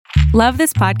Love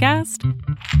this podcast?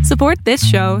 Support this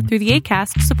show through the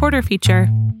Acast supporter feature.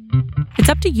 It's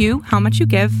up to you how much you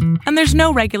give, and there's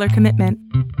no regular commitment.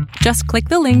 Just click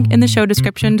the link in the show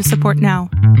description to support now.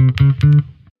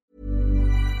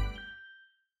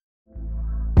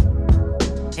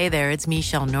 Hey there, it's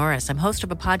Michelle Norris. I'm host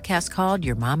of a podcast called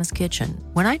Your Mama's Kitchen.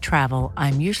 When I travel,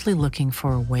 I'm usually looking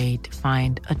for a way to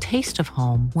find a taste of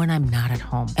home when I'm not at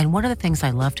home. And one of the things I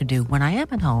love to do when I am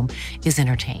at home is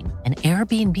entertain. And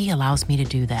Airbnb allows me to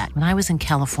do that. When I was in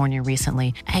California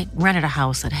recently, I rented a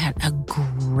house that had a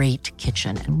great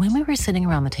kitchen. And when we were sitting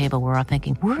around the table, we were all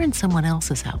thinking, we're in someone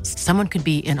else's house. Someone could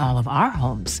be in all of our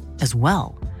homes as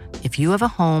well. If you have a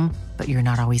home, but you're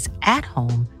not always at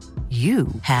home, you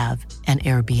have an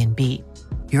Airbnb.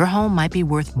 Your home might be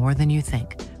worth more than you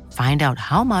think. Find out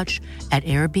how much at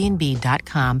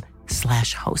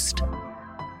airbnb.com/host.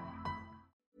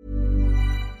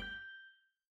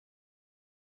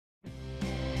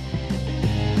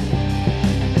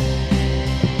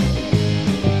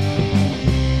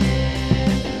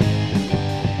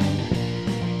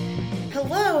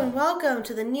 Hello and welcome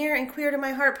to the Near and Queer to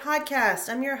My Heart podcast.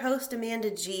 I'm your host, Amanda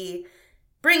G.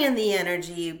 Bring in the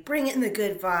energy, bring in the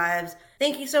good vibes.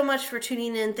 Thank you so much for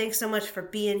tuning in. Thanks so much for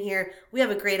being here. We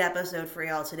have a great episode for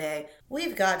y'all today.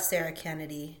 We've got Sarah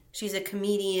Kennedy. She's a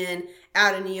comedian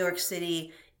out in New York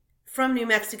City, from New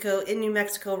Mexico, in New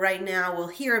Mexico right now. We'll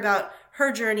hear about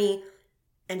her journey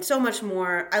and so much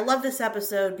more. I love this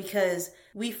episode because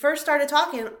we first started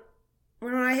talking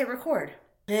when I hit record.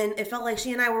 And it felt like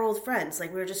she and I were old friends.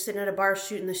 Like we were just sitting at a bar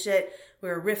shooting the shit. We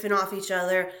were riffing off each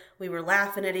other. We were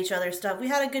laughing at each other's stuff. We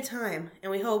had a good time.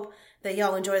 And we hope that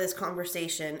y'all enjoy this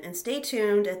conversation. And stay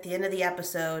tuned at the end of the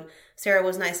episode. Sarah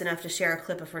was nice enough to share a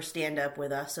clip of her stand-up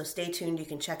with us. So stay tuned. You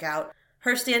can check out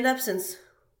her stand-up since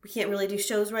we can't really do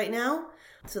shows right now.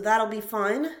 So that'll be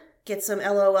fun. Get some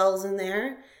LOLs in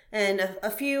there. And a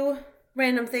few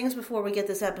random things before we get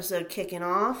this episode kicking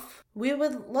off. We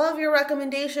would love your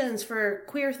recommendations for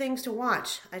queer things to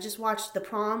watch. I just watched The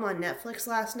Prom on Netflix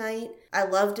last night. I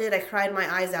loved it. I cried my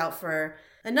eyes out for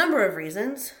a number of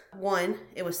reasons. One,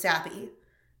 it was sappy,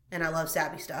 and I love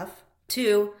sappy stuff.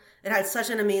 Two, it had such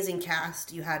an amazing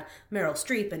cast. You had Meryl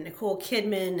Streep and Nicole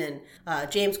Kidman and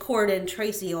James Corden,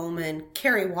 Tracy Ullman,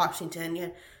 Kerry Washington. You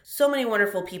had so many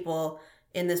wonderful people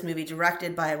in this movie,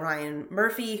 directed by Ryan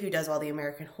Murphy, who does all the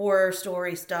American Horror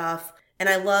Story stuff. And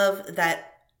I love that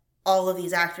all of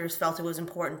these actors felt it was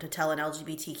important to tell an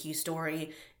LGBTQ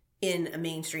story in a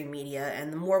mainstream media.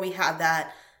 And the more we have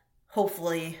that,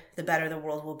 hopefully, the better the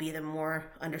world will be, the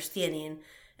more understanding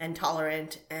and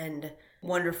tolerant and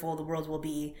wonderful the world will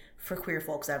be for queer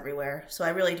folks everywhere. So I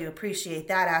really do appreciate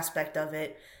that aspect of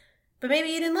it. But maybe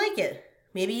you didn't like it.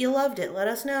 Maybe you loved it. Let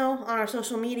us know on our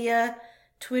social media.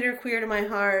 Twitter, Queer to My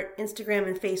Heart, Instagram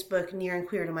and Facebook, Near and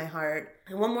Queer to My Heart.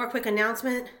 And one more quick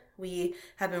announcement. We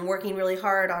have been working really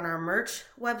hard on our merch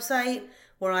website.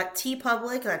 We're at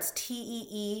TeePublic. That's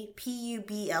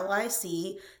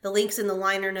TeePublic. The link's in the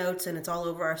liner notes, and it's all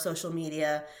over our social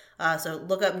media. So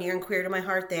look up Near and Queer to My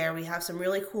Heart there. We have some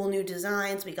really cool new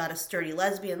designs. We got a sturdy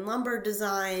lesbian lumber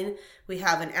design. We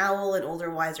have an owl, an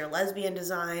older, wiser lesbian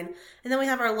design. And then we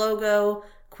have our logo,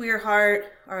 Queer Heart,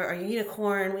 our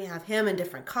unicorn. We have him in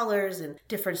different colors and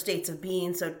different states of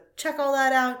being. So check all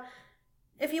that out.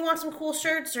 If you want some cool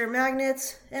shirts or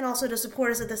magnets, and also to support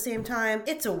us at the same time,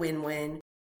 it's a win-win,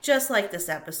 just like this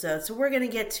episode. So we're going to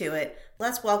get to it.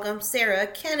 Let's welcome Sarah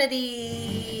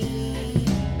Kennedy.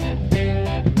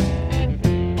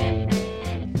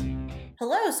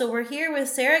 Hello, so we're here with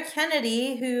Sarah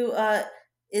Kennedy, who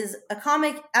is a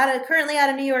comic currently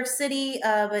out of New York City,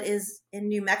 but is in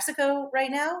New Mexico right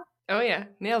now. Oh yeah,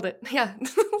 nailed it. Yeah.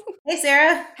 Hey,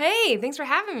 Sarah. Hey, thanks for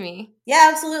having me. Yeah,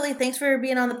 absolutely. Thanks for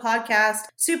being on the podcast.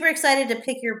 Super excited to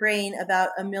pick your brain about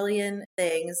a million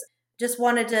things. Just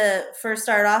wanted to first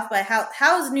start off by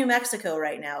how's New Mexico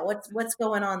right now? What's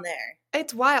going on there?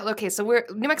 It's wild. Okay, so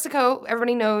New Mexico,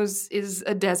 everybody knows, is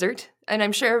a desert. And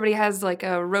I'm sure everybody has like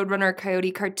a Roadrunner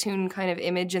Coyote cartoon kind of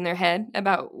image in their head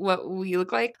about what we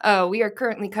look like. We are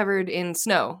currently covered in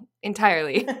snow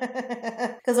entirely.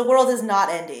 Because the world is not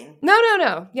ending.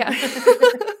 No. Yeah.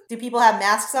 Do people have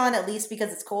masks on at least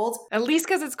because it's cold? At least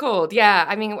because it's cold. Yeah.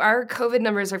 I mean, our COVID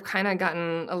numbers have kind of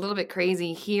gotten a little bit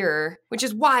crazy here, which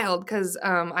is wild because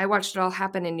I watched it all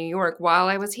happen in New York while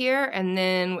I was here. And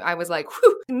then I was like,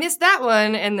 whew, missed that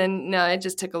one. And then, no, it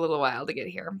just took a little while to get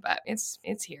here. But it's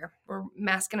here. We're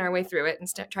masking our way through it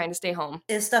and trying to stay home.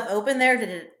 Is stuff open there? Did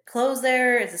it close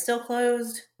there? Is it still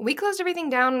closed? We closed everything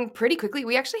down pretty quickly.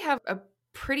 We actually have a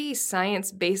pretty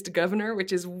science-based governor,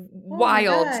 which is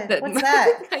wild. What's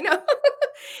that? I know.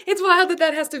 It's wild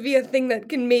that has to be a thing that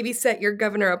can maybe set your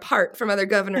governor apart from other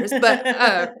governors.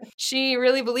 But she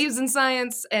really believes in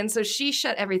science. And so she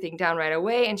shut everything down right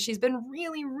away. And she's been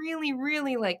really, really,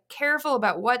 really like careful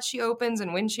about what she opens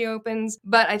and when she opens.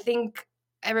 But I think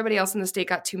everybody else in the state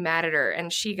got too mad at her,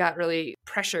 and she got really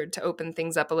pressured to open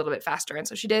things up a little bit faster. And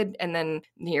so she did. And then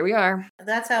here we are.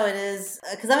 That's how it is.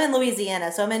 Because I'm in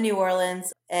Louisiana, so I'm in New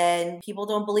Orleans, and people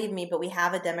don't believe me, but we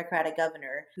have a Democratic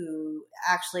governor who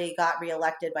actually got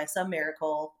reelected by some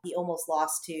miracle. He almost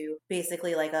lost to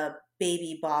basically like a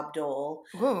baby Bob Dole.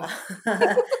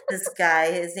 This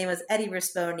guy, his name was Eddie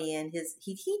Rispone, and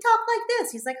he talked like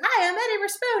this. He's like, "Hi, I'm Eddie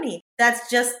Rispone." That's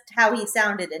just how he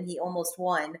sounded, and he almost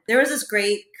won. There was this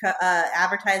great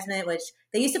advertisement, which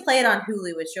they used to play it on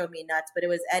Hulu, which drove me nuts, but it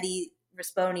was Eddie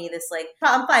Rispone, this like,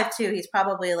 I'm 5'2", he's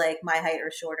probably like my height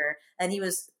or shorter, and he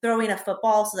was throwing a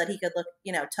football so that he could look,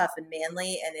 tough and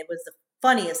manly, and it was the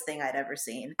funniest thing I'd ever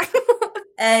seen.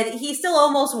 And he still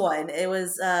almost won. It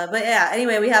was, but yeah,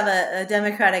 anyway, we have a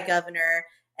Democratic governor,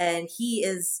 and he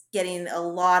is getting a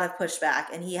lot of pushback,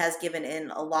 and he has given in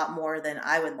a lot more than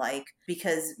I would like,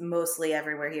 because mostly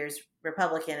everywhere here is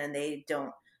Republican, and they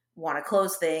don't want to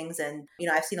close things. And,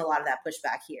 I've seen a lot of that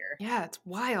pushback here. Yeah, it's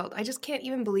wild. I just can't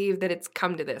even believe that it's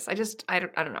come to this. I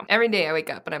don't know. Every day I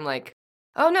wake up and I'm like,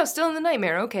 oh no, still in the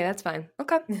nightmare. Okay, that's fine.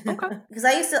 Okay. Because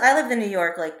I lived in New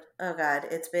York, like, oh God,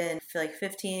 it's been like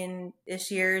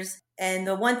 15-ish years. And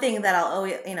the one thing that I'll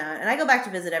always, and I go back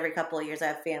to visit every couple of years. I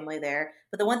have family there.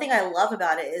 But the one thing I love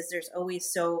about it is there's always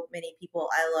so many people.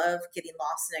 I love getting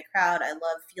lost in a crowd. I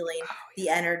love feeling the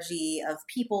energy of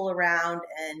people around.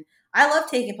 And I love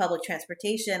taking public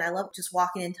transportation. I love just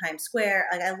walking in Times Square.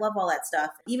 Like, I love all that stuff,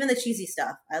 even the cheesy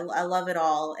stuff. I love it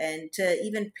all. And to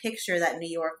even picture that New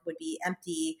York would be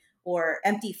empty or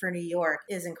empty for New York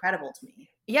is incredible to me.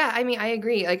 Yeah, I mean, I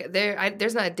agree. Like,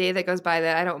 there's not a day that goes by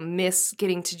that I don't miss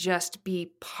getting to just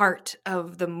be part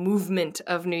of the movement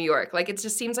of New York. Like, it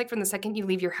just seems like from the second you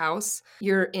leave your house,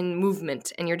 you're in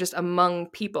movement and you're just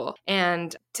among people.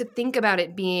 And to think about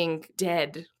it being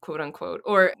dead, quote unquote,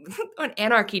 or an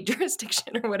anarchy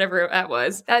jurisdiction or whatever that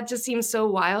was, that just seems so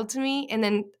wild to me. And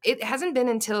then it hasn't been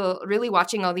until really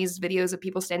watching all these videos of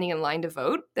people standing in line to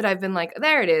vote that I've been like,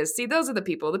 there it is. See, those are the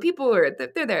people. The people are,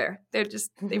 they're there. They've just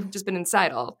been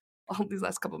inside all these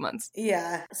last couple months.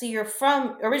 Yeah. So you're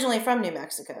originally from New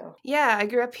Mexico. Yeah, I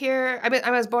grew up here.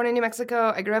 I was born in New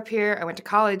Mexico. I grew up here. I went to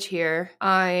college here.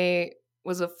 I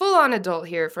was a full-on adult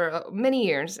here for many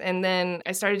years. And then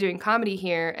I started doing comedy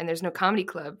here, and there's no comedy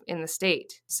club in the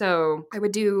state. So I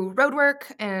would do road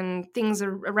work and things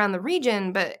around the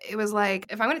region, but it was like,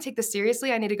 if I'm going to take this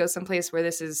seriously, I need to go someplace where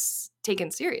this is taken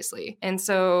seriously. And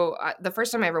so the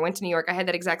first time I ever went to New York, I had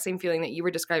that exact same feeling that you were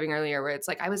describing earlier, where it's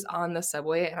like I was on the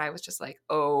subway and I was just like,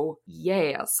 oh,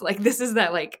 yes. Like, this is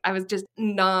that, like, I was just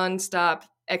nonstop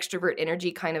extrovert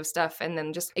energy kind of stuff, and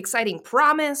then just exciting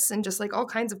promise and just like all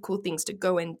kinds of cool things to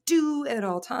go and do at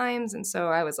all times. And so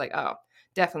I was like, oh,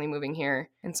 definitely moving here.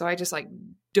 And so I just like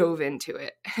dove into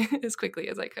it as quickly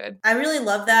as I could. I really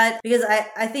love that, because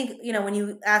I think, when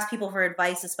you ask people for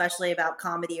advice, especially about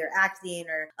comedy or acting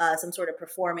or some sort of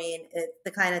performing,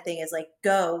 the kind of thing is like,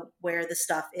 go where the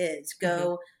stuff is,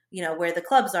 go, where the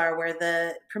clubs are, where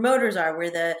the promoters are,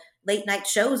 where the late night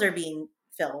shows are being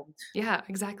filmed. Yeah,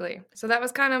 exactly. So that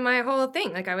was kind of my whole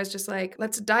thing. Like, I was just like,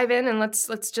 let's dive in and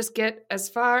let's just get as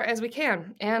far as we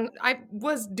can. And I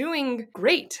was doing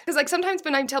great. Because like sometimes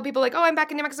when I tell people like, oh, I'm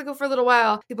back in New Mexico for a little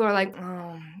while, people are like,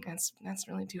 oh, that's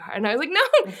really too hard. And I was like,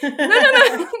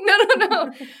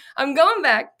 no. I'm going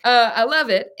back. I love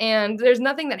it. And there's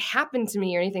nothing that happened to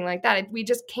me or anything like that. We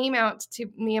just came out, to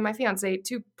me and my fiance,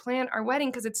 to plan our wedding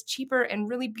because it's cheaper and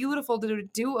really beautiful to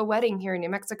do a wedding here in New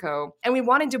Mexico. And we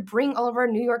wanted to bring all of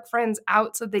our New York friends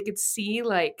out so they could see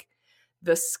like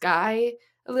the sky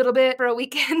a little bit for a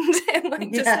weekend and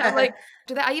like just have like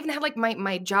do that. I even had like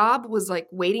my job was like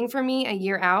waiting for me a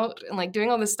year out and like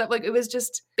doing all this stuff. Like, it was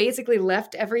just basically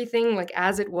left everything like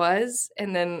as it was.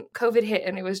 And then COVID hit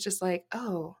and it was just like,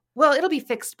 oh, well, it'll be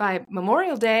fixed by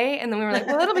Memorial Day. And then we were like,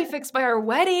 well, it'll be fixed by our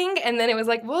wedding. And then it was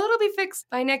like, well, it'll be fixed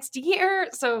by next year.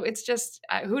 So it's just,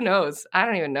 who knows? I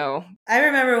don't even know. I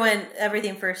remember when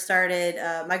everything first started,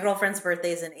 my girlfriend's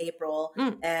birthday is in April.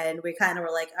 And we kind of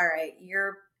were like, all right,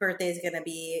 your birthday is going to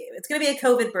be a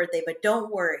COVID birthday, but don't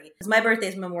worry. Because my birthday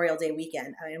is Memorial Day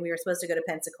weekend. I mean, we were supposed to go to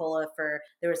Pensacola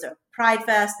there was a Pride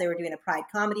Fest. They were doing a Pride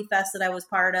Comedy Fest that I was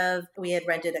part of. We had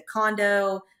rented a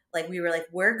condo. Like, we were like,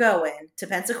 we're going to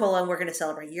Pensacola and we're going to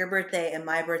celebrate your birthday and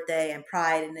my birthday and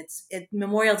Pride. And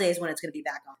Memorial Day is when it's going to be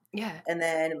back on. Yeah. And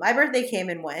then my birthday came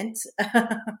and went.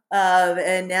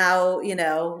 And now,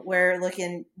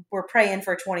 we're praying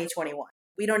for 2021.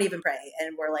 we don't even pray.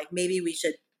 And we're like, maybe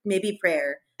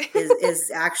prayer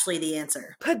is actually the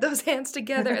answer. Put those hands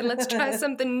together and let's try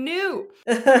something new.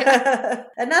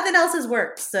 And nothing else has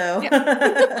worked. So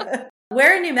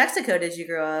where in New Mexico did you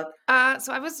grow up?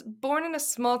 So I was born in a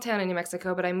small town in New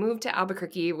Mexico, but I moved to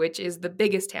Albuquerque, which is the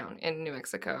biggest town in New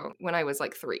Mexico, when I was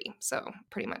like 3. So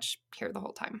pretty much here the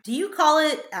whole time. Do you call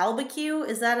it Albuquerque?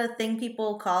 Is that a thing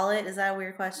people call it? Is that a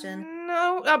weird question?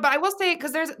 No, but I will say,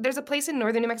 because there's a place in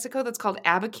northern New Mexico that's called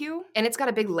Abiquiu, and it's got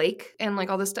a big lake and like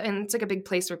all this stuff, and it's like a big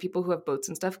place where people who have boats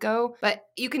and stuff go. But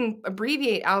you can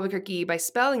abbreviate Albuquerque by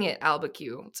spelling it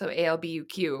Albuquerque, so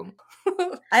Albuq.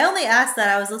 I only asked that.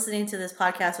 I was listening to this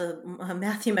podcast with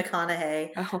Matthew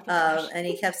McConaughey, and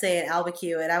he kept saying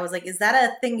Albuquerque, and I was like, is that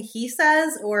a thing he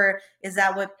says, or is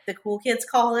that what the cool kids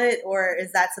call it, or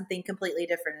is that something completely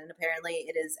different? And apparently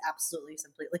it is absolutely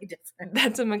completely different.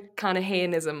 That's a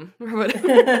McConaugheyism or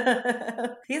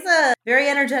whatever. He's a very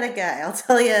energetic guy, I'll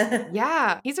tell you.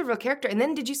 Yeah, he's a real character. And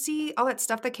then did you see all that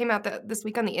stuff that came out this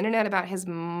week on the internet about his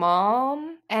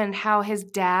mom and how his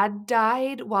dad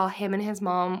died while him and his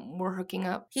mom were hooking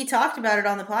up? He talked about it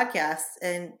on the podcast,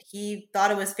 and he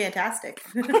thought it was fantastic.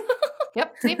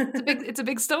 Yep, see, it's a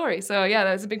big story. So yeah,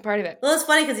 that was a big part of it. Well, it's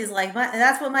funny because he's like,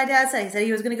 that's what my dad said. He said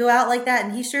he was going to go out like that,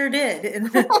 and he sure did.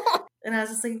 And I was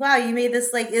just like, wow, you made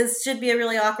this like, it should be a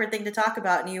really awkward thing to talk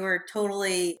about, and you were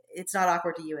totally, it's not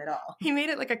awkward to you at all. He made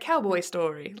it like a cowboy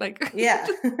story. Like, yeah.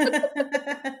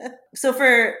 So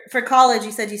for college,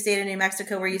 you said you stayed in New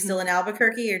Mexico. Were you still in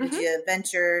Albuquerque, or did you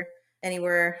venture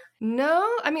anywhere? No,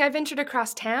 I mean, I ventured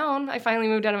across town. I finally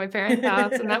moved out of my parents'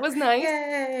 house, and that was nice.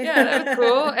 Yay. Yeah, that was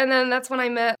cool. And then that's when I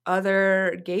met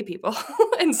other gay people.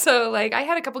 And so, like, I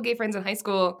had a couple gay friends in high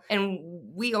school, and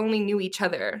we only knew each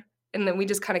other. And then we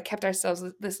just kind of kept ourselves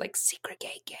this, like, secret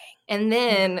gay gang. And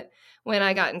then when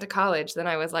I got into college, then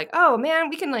I was like, oh, man,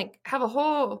 we can, like, have a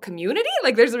whole community?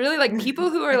 Like, there's really, like, people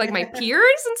who are, like, my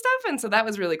peers and stuff. And so that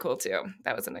was really cool, too.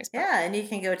 That was a nice part. Yeah, and you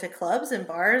can go to clubs and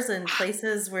bars and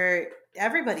places where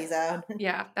everybody's out.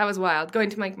 Yeah, that was wild. Going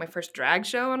to my first drag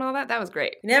show and all that was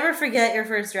great. Never forget your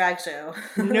first drag show.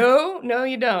 No,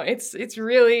 you don't. It's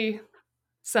really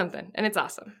something, and it's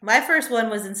awesome. My first one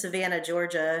was in Savannah,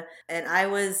 Georgia, and I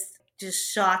was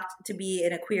just shocked to be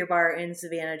in a queer bar in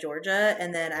Savannah, Georgia.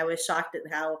 And then I was shocked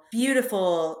at how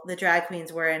beautiful the drag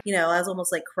queens were. And, I was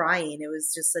almost like crying. It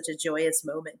was just such a joyous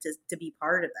moment to be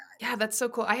part of that. Yeah, that's so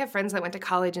cool. I have friends that went to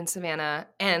college in Savannah,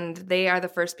 and they are the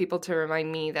first people to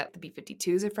remind me that the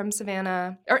B-52s are from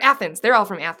Savannah. Or Athens. They're all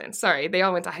from Athens. Sorry. They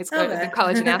all went to high school,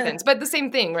 college in Athens. But the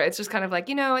same thing, right? It's just kind of like,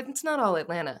 it's not all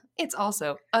Atlanta. It's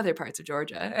also other parts of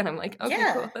Georgia. And I'm like,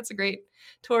 okay, cool. That's a great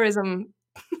tourism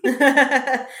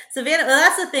Savannah, well,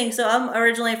 that's the thing. So I'm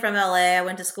originally from LA. I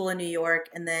went to school in New York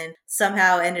and then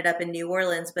somehow ended up in New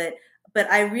Orleans. But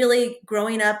I really,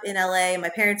 growing up in LA, my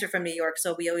parents are from New York,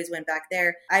 so we always went back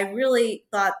there. I really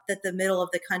thought that the middle of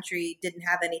the country didn't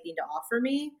have anything to offer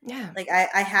me. Yeah. Like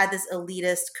I had this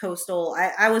elitist coastal,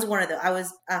 I was one of those. I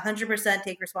was 100%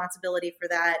 take responsibility for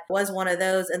that, was one of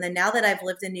those. And then now that I've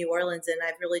lived in New Orleans and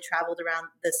I've really traveled around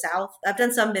the South, I've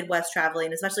done some Midwest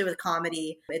traveling, especially with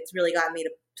comedy. It's really gotten me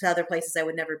to other places I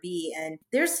would never be. And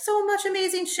there's so much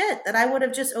amazing shit that I would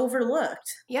have just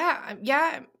overlooked. Yeah.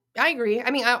 I agree.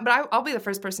 I mean, I'll be the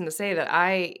first person to say that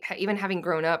even having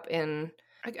grown up in,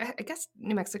 I guess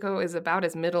New Mexico is about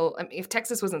as middle. I mean, if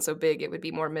Texas wasn't so big, it would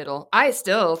be more middle. I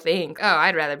still think,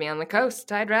 I'd rather be on the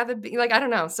coast. I'd rather be I don't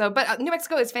know. So, but New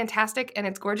Mexico is fantastic and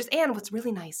it's gorgeous. And what's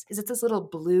really nice is it's this little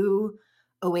blue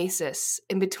oasis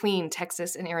in between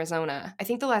Texas and Arizona. I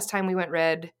think the last time we went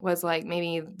red was like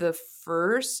maybe it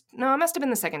must have been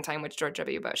the second time with George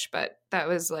W. Bush, but that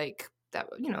was like,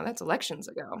 that's elections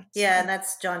ago. Yeah, and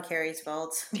that's John Kerry's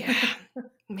fault. Yeah.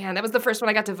 Man, that was the first one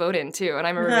I got to vote in, too. And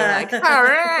I remember being like, all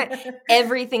right.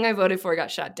 Everything I voted for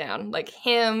got shot down. Like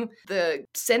him, the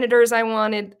senators I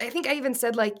wanted. I think I even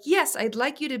said, like, yes, I'd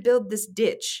like you to build this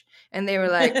ditch. And they were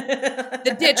like,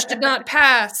 the ditch did not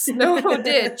pass. No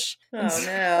ditch. Oh,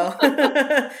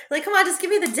 no. Like, come on, just give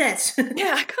me the ditch.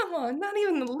 Yeah, come on. Not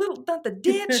the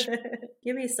ditch.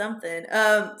 Give me something.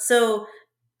 So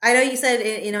I know you said,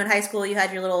 in high school you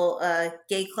had your little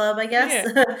gay club, I guess.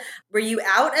 Yeah. Were you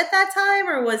out at that time,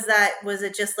 or was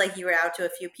it just like you were out to a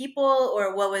few people,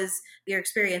 or what was your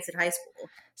experience in high school?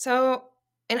 So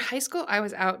in high school, I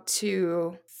was out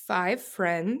to 5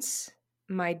 friends,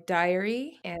 my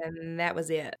diary, and that was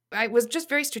it. I was just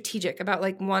very strategic about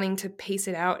like wanting to pace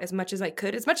it out as much as I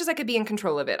could be in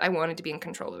control of it. I wanted to be in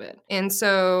control of it. And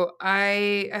so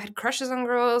I had crushes on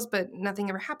girls, but nothing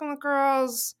ever happened with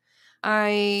girls.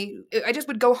 I just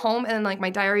would go home and like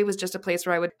my diary was just a place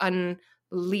where I would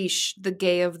leash the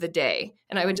gay of the day.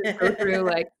 And I would just go through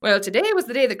like, well, today was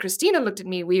the day that Christina looked at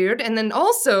me weird. And then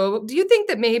also, do you think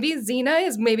that maybe Xena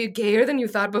is maybe gayer than you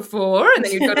thought before? And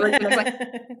then you'd go to like, and I was like,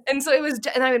 and so it was,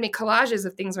 and I would make collages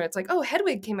of things where it's like, oh,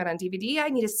 Hedwig came out on DVD. I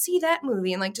need to see that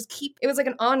movie. And like, just keep, it was like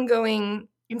an ongoing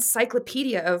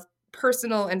encyclopedia of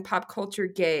personal and pop culture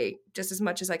gay, just as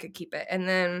much as I could keep it. And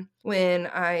then when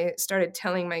I started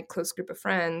telling my close group of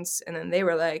friends, and then they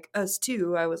were like, us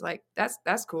too, I was like,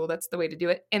 that's cool. That's the way to do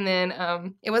it. And then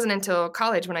it wasn't until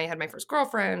college when I had my first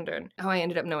girlfriend, and how I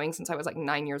ended up knowing since I was like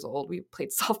 9 years old. We played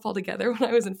softball together when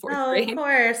I was in fourth grade. Oh, of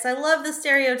course. I love the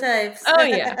stereotypes. Oh,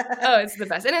 yeah. Oh, it's the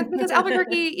best. And it's because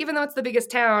Albuquerque, even though it's the biggest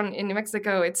town in New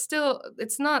Mexico, it's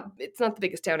not the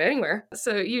biggest town anywhere.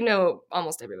 So you know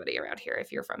almost everybody around here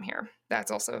if you're from here.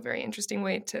 That's also a very interesting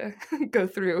way to go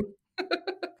through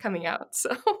coming out.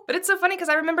 So, but it's so funny because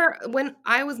I remember when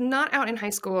I was not out in high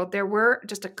school, there were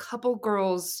just a couple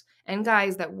girls and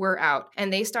guys that were out,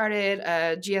 and they started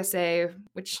a GSA,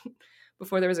 which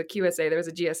before there was a QSA, there was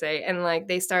a GSA, and like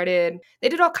they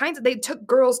did all kinds of, they took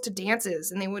girls to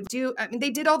dances, and they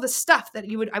did all the stuff that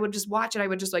I would just watch it. I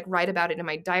would just like write about it in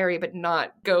my diary, but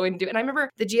not go and do it. And I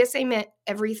remember the GSA met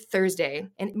every Thursday,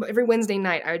 and every Wednesday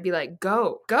night I would be like,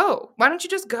 go. Why don't you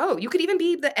just go? You could even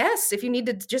be the S if you need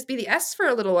to just be the S for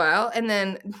a little while. And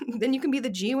then you can be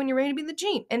the G when you're ready to be the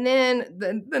G. And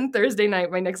then Thursday night,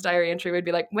 my next diary entry would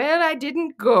be like, well, I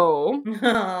didn't go,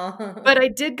 but I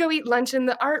did go eat lunch in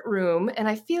the art room. And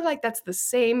I feel like that's the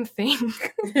same thing.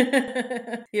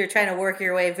 You're trying to work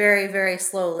your way very, very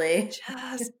slowly.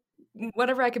 Just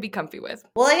whatever I could be comfy with.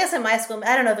 Well, I guess in my school,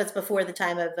 I don't know if it's before the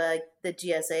time of the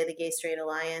GSA, the Gay Straight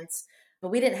Alliance, but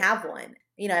we didn't have one.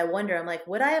 You know, I wonder, I'm like,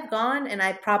 would I have gone? And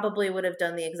I probably would have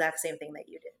done the exact same thing that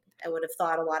you did. I would have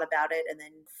thought a lot about it. And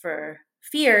then for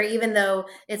fear, even though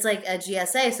it's like a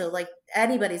GSA, so like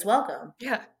anybody's welcome.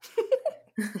 Yeah.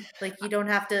 Like you don't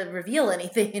have to reveal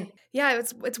anything. Yeah,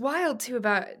 it's wild too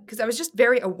because I was just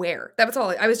very aware. That was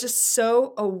all. I was just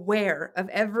so aware of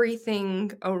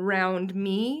everything around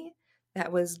me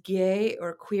that was gay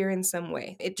or queer in some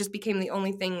way. It just became the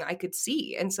only thing I could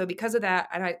see. And so because of that,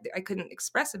 and I couldn't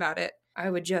express about it,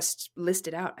 I would just list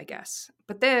it out, I guess.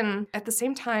 But then at the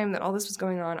same time that all this was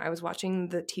going on, I was watching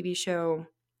the TV show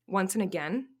Once and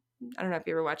Again. I don't know if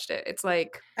you ever watched it. It's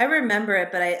like... I remember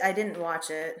it, but I didn't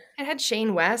watch it. It had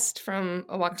Shane West from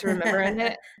A Walk to Remember in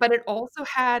it, but it also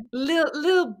had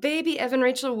little baby Evan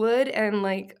Rachel Wood and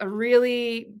like a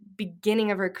really beginning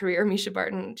of her career, Misha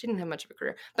Barton. She didn't have much of a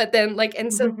career. But then like,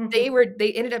 and so they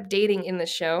ended up dating in the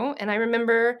show. And I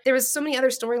remember there was so many other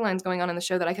storylines going on in the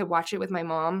show that I could watch it with my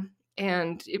mom.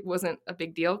 And it wasn't a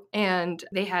big deal. And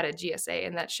they had a GSA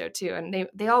in that show too. And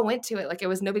they all went to it. Like it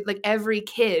was no big, like every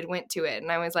kid went to it. And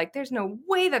I was like, there's no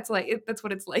way that's what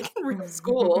it's like in real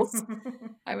schools.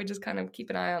 I would just kind of keep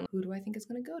an eye on who do I think is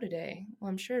going to go today? Well,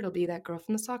 I'm sure it'll be that girl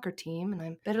from the soccer team. And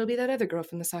I bet it'll be that other girl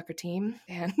from the soccer team.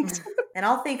 And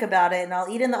I'll think about it and I'll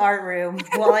eat in the art room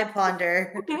while I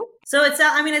ponder. So it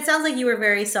sounds like you were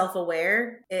very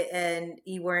self-aware and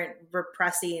you weren't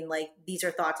repressing like, these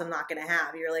are thoughts I'm not going to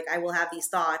have. You're like, I will have these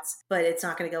thoughts, but it's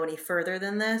not going to go any further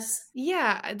than this.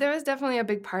 Yeah, there was definitely a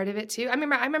big part of it too. I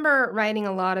remember writing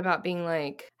a lot about being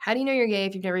like, how do you know you're gay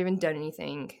if you've never even done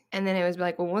anything? And then it was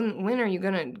like, well, when are you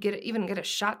going to get a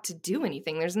shot to do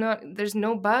anything? There's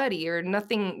nobody or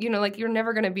nothing, like you're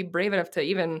never going to be brave enough to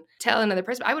even tell another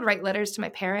person. I would write letters to my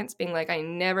parents being like, I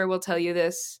never will tell you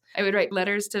this. I would write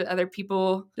letters to other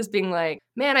people just being like,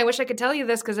 man, I wish I could tell you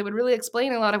this because it would really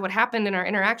explain a lot of what happened in our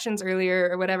interactions earlier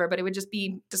or whatever, but it would just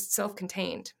be just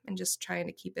self-contained and just trying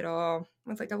to keep it all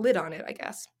with like a lid on it, I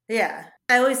guess. Yeah.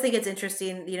 I always think it's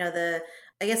interesting, the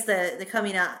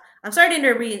coming out, I'm starting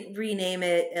to rename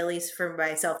it, at least for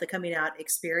myself, the coming out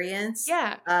experience.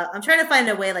 Yeah. I'm trying to find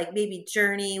a way, like maybe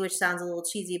journey, which sounds a little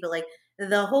cheesy, but like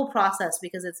the whole process,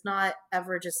 because it's not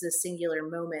ever just this singular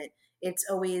moment. It's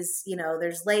always,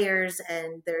 there's layers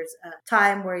and there's a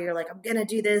time where you're like, I'm going to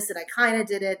do this. And I kind of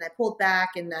did it and I pulled back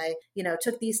and I,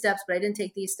 took these steps, but I didn't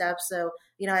take these steps. So,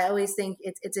 I always think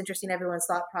it's interesting, everyone's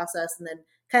thought process and then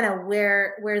kind of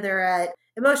where they're at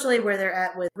emotionally, where they're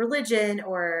at with religion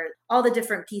or all the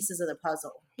different pieces of the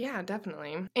puzzle. Yeah,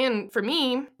 definitely. And for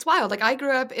me, it's wild. Like I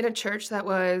grew up in a church that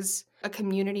was a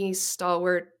community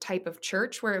stalwart type of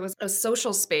church where it was a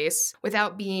social space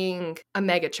without being a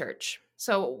mega church.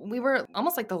 So we were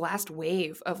almost like the last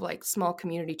wave of like small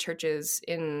community churches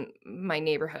in my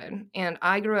neighborhood. And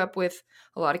I grew up with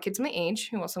a lot of kids my age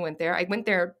who also went there. I went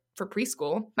there for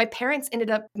preschool. My parents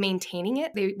ended up maintaining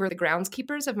it. They were the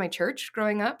groundskeepers of my church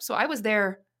growing up. So I was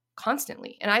there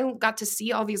constantly. And I got to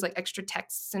see all these like extra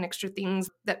texts and extra things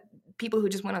that people who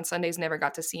just went on Sundays never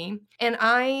got to see. And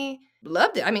I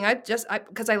loved it. I mean,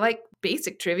 because I like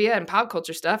basic trivia and pop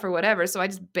culture stuff or whatever. So I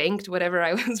just banked whatever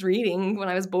I was reading when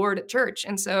I was bored at church.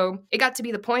 And so it got to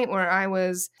be the point where I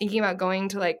was thinking about going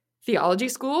to like theology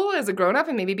school as a grown-up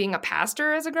and maybe being a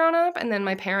pastor as a grown-up. And then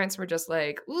my parents were just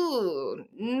like, ooh,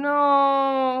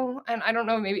 no. And I don't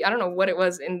know what it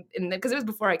was because it was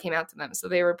before I came out to them. So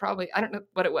they were probably, I don't know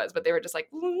what it was, but they were just like,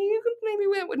 maybe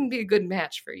it wouldn't be a good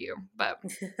match for you. But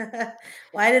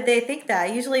why did they think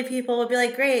that? Usually people would be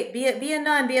like, great, be a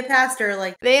nun, be a pastor.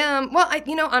 Like they,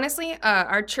 honestly,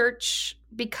 our church,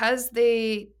 because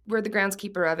they were the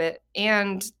groundskeeper of it,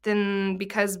 and then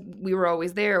because we were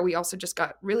always there, we also just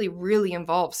got really, really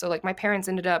involved. So like my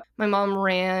mom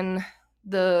ran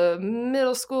the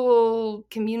middle school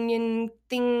communion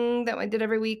thing that I did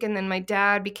every week, and then my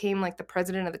dad became like the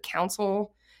president of the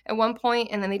council at one point,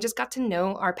 and then they just got to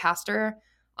know our pastor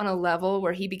on a level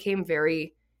where he became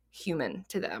very human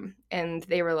to them, and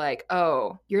they were like,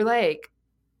 oh, you're like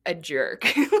a jerk.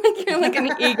 Like you're like an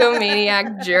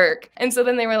egomaniac jerk. And so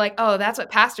then they were like, oh, that's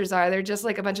what pastors are. They're just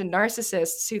like a bunch of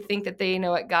narcissists who think that they know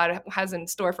what God has in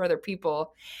store for other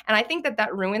people. And I think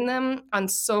that ruined them on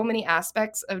so many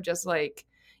aspects of just like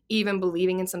even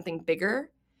believing in something bigger,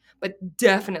 but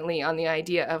definitely on the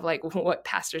idea of like what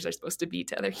pastors are supposed to be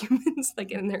to other humans,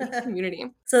 like in their community.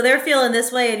 So they're feeling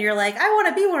this way and you're like, I want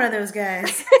to be one of those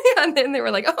guys. And then they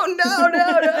were like, oh,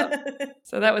 no.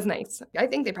 So that was nice. I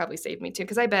think they probably saved me too,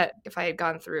 because I bet if I had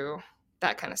gone through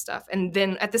that kind of stuff, and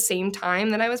then at the same time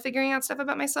that I was figuring out stuff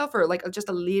about myself, or like just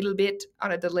a little bit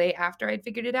on a delay after I'd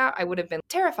figured it out, I would have been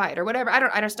terrified or whatever. I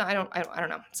don't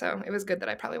know. So it was good that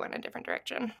I probably went in a different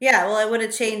direction. Yeah, well, it would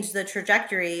have changed the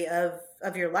trajectory of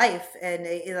your life, and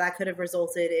that could have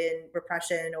resulted in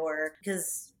repression, or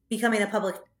because becoming a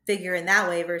public figure in that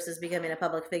way versus becoming a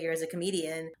public figure as a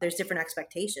comedian, there's different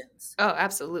expectations. Oh,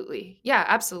 absolutely. Yeah,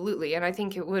 absolutely. And I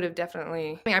think it would have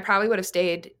I probably would have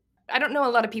stayed. I don't know a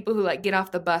lot of people who like get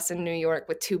off the bus in New York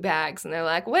with 2 bags and they're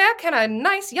like, where can a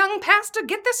nice young pastor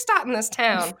get this start in this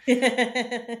town?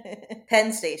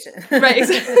 Penn Station. Right,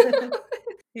 exactly.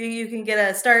 You can get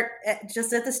a start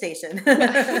just at the station.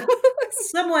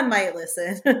 Someone might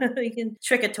listen. You can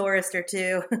trick a tourist or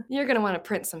two. You're going to want to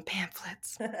print some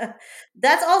pamphlets.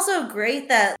 That's also great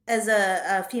that as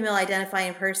a female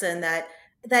identifying person that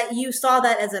you saw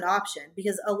that as an option,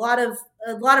 because a lot of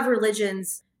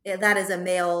religions, that is a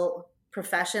male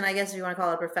profession, I guess if you want to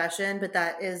call it a profession, but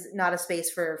that is not a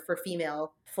space for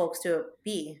female folks to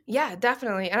be. Yeah,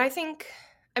 definitely. And I think,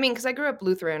 because I grew up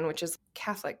Lutheran, which is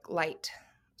Catholic light.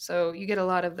 So you get a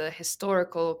lot of the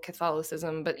historical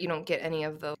Catholicism, but you don't get any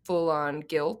of the full-on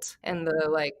guilt and the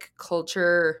like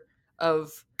culture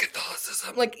of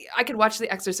Catholicism. Like I could watch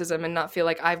The Exorcism and not feel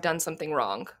like I've done something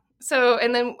wrong. So,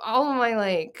 and then all of my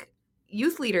like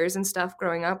youth leaders and stuff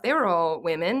growing up, they were all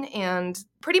women, and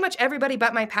pretty much everybody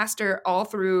but my pastor all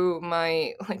through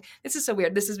my, like, this is so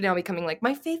weird. This is now becoming like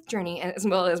my faith journey as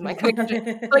well as my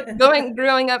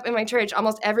growing up in my church.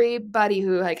 Almost everybody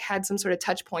who like had some sort of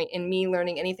touch point in me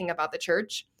learning anything about the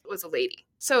church was a lady.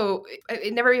 So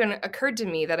it never even occurred to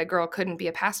me that a girl couldn't be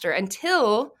a pastor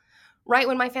until right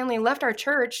when my family left our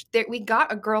church, that we got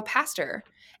a girl pastor.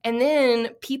 And then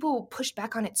people pushed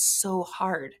back on it so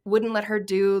hard, wouldn't let her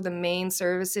do the main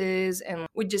services and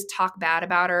would just talk bad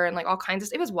about her and like all kinds of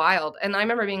stuff. It was wild. And I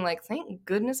remember being like, thank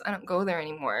goodness I don't go there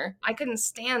anymore. I couldn't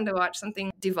stand to watch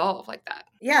something devolve like that.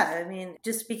 Yeah,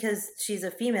 just because she's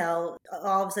a female,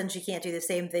 all of a sudden she can't do the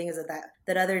same thing as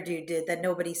that other dude did that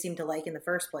nobody seemed to like in the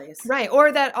first place. Right,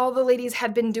 or that all the ladies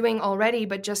had been doing already,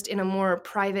 but just in a more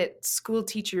private school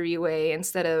teachery way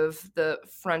instead of the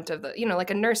front of the, like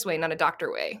a nurse way, not a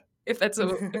doctor way, if that's a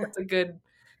good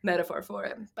metaphor for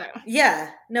it. But.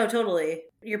 Yeah, no, totally.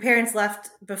 Your parents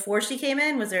left before she came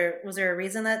in? Was there a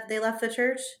reason that they left the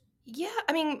church? Yeah,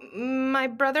 my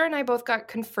brother and I both got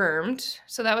confirmed,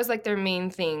 so that was like their main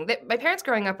thing. My parents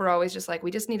growing up were always just like, we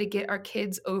just need to get our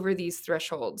kids over these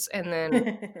thresholds, and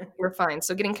then we're fine.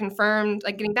 So getting confirmed,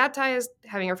 like getting baptized,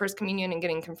 having our first communion, and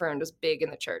getting confirmed was big in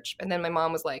the church. And then my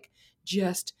mom was like,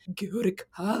 just go to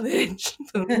college.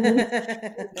 Get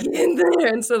in there.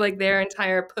 And so like their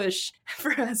entire push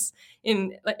for us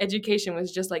in education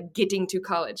was just like getting to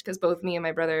college, because both me and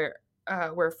my brother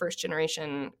were first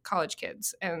generation college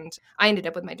kids, and I ended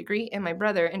up with my degree and my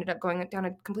brother ended up going down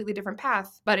a completely different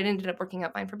path, but it ended up working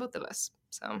out fine for both of us.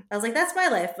 So I was like, that's my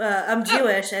life. I'm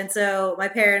Jewish, and so my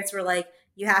parents were like,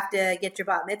 you have to get your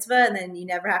bat mitzvah and then you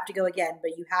never have to go again,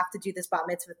 but you have to do this bat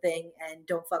mitzvah thing and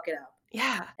don't fuck it up.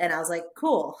 Yeah. And I was like,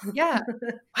 cool. Yeah.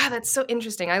 Wow, that's so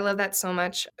interesting. I love that so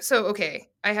much. So, okay,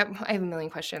 I have a million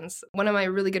questions. One of my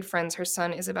really good friends, her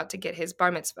son is about to get his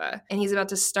bar mitzvah, and he's about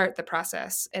to start the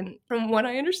process. And from what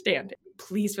I understand,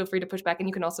 please feel free to push back. And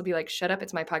you can also be like, shut up,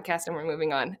 it's my podcast, and we're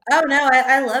moving on. Oh, no,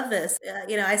 I love this.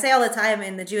 I say all the time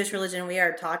in the Jewish religion, we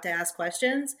are taught to ask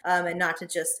questions and not to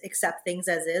just accept things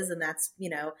as is. And that's,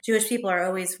 Jewish people are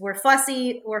always, we're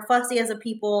fussy as a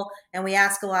people, and we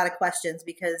ask a lot of questions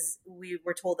because we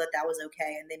were told that was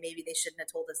okay. And maybe they shouldn't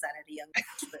have told us that at a young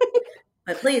age.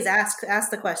 But please ask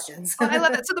the questions. I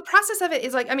love it. So the process of it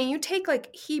is you take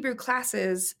Hebrew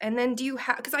classes, and then do you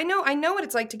have, because I know what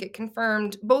it's like to get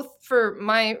confirmed, both for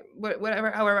my,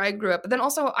 however I grew up, but then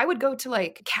also I would go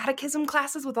to catechism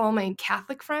classes with all my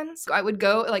Catholic friends. I would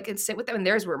go and sit with them, and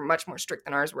theirs were much more strict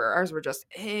than ours were. Ours were just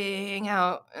hang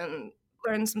out and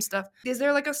learn some stuff. Is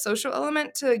there a social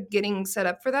element to getting set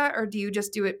up for that, or do you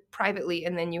just do it privately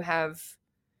and then you have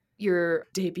your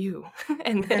debut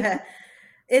and then...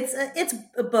 It's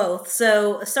both.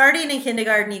 So starting in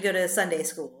kindergarten, you go to Sunday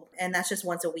school, and that's just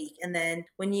once a week. And then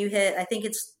when you hit, I think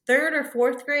it's 3rd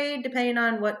or 4th grade, depending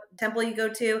on what temple you go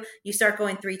to, you start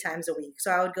going 3 times a week.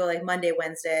 So I would go Monday,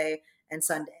 Wednesday, and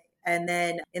Sunday. And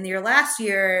then in your last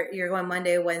year, you're going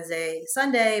Monday, Wednesday,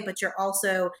 Sunday, but you're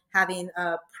also having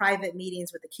private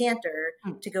meetings with the cantor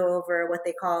to go over what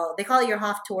they call it your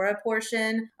Haftorah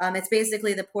portion. It's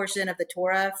basically the portion of the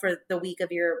Torah for the week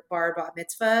of your bar bat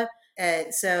mitzvah.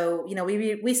 And so,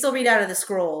 we still read out of the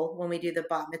scroll when we do the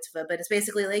bat mitzvah, but it's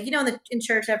basically in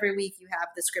church every week you have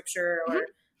the scripture, or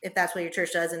if that's what your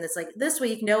church does. And it's this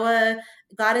week, Noah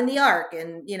got in the ark,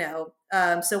 and,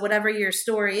 so whatever your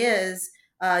story is,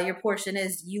 your portion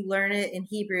is, you learn it in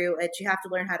Hebrew, and you have to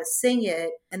learn how to sing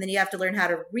it, and then you have to learn how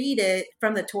to read it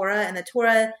from the Torah. And the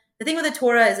thing with the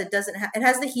Torah is it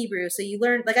has the Hebrew. So you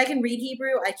learn, I can read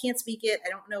Hebrew. I can't speak it. I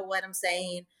don't know what I'm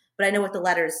saying, but I know what the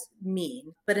letters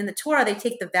mean. But in the Torah, they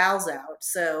take the vowels out.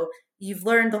 So you've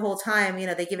learned the whole time,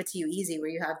 they give it to you easy, where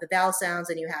you have the vowel sounds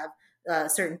and you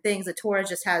have certain things. The Torah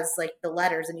just has the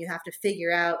letters, and you have to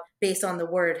figure out based on the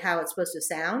word how it's supposed to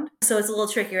sound. So it's a little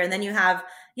trickier. And then you have,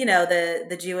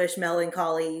 the Jewish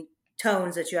melancholy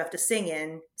tones that you have to sing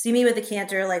in. So you meet with the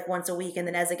cantor once a week, and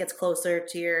then as it gets closer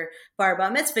to your bar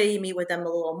bat mitzvah, you meet with them a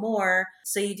little more.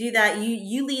 So you do that.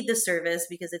 You lead the service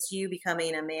because it's you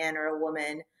becoming a man or a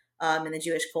woman in the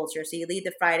Jewish culture. So you lead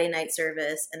the Friday night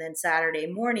service, and then Saturday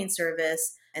morning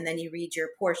service, and then you read your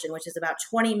portion, which is about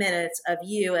 20 minutes of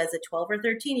you as a 12 or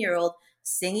 13-year-old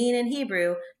singing in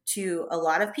Hebrew to a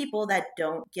lot of people that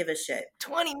don't give a shit.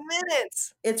 20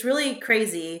 minutes! It's really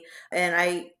crazy, and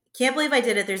I can't believe I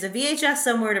did it. There's a VHS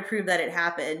somewhere to prove that it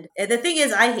happened. And the thing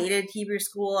is, I hated Hebrew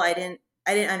school. I didn't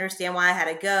understand why I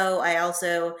had to go. I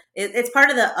also, it's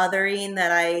part of the othering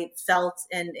that I felt,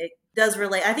 and it does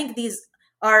relate. I think these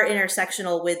are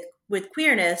intersectional with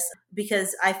queerness,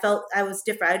 because I felt I was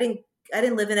different. I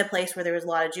didn't live in a place where there was a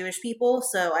lot of Jewish people,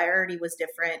 so I already was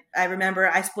different. I remember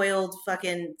I spoiled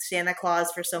fucking Santa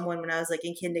Claus for someone when I was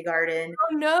in kindergarten.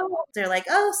 Oh no. They're like,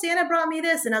 oh, Santa brought me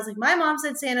this. And I was like, my mom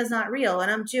said Santa's not real, and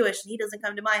I'm Jewish, and he doesn't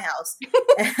come to my house.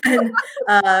 And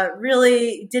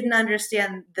really didn't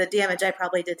understand the damage I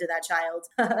probably did to that child.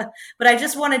 But I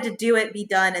just wanted to do it, be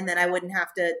done, and then I wouldn't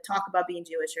have to talk about being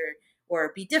Jewish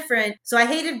or be different. So I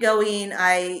hated going.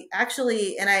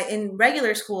 In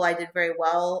regular school, I did very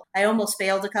well. I almost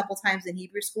failed a couple times in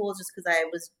Hebrew school just because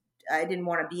I didn't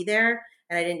want to be there,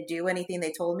 and I didn't do anything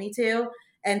they told me to.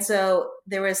 And so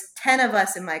there was 10 of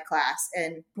us in my class,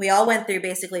 and we all went through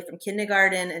basically from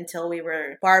kindergarten until we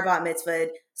were bar bat mitzvah.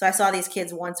 So I saw these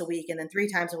kids once a week and then 3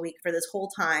 times a week for this whole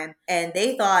time. And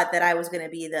they thought that I was going to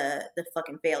be the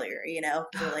fucking failure,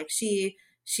 They're like,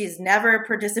 She's never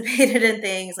participated in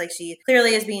things. She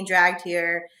clearly is being dragged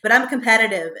here, but I'm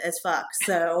competitive as fuck.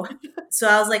 So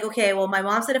I was like, okay, well, my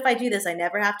mom said if I do this, I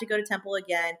never have to go to temple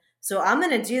again. So I'm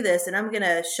going to do this, and I'm going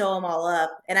to show them all up.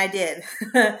 And I did.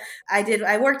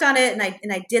 I worked on it, and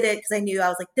I did it because I knew, I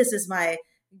was like, this is my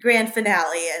grand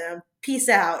finale, and peace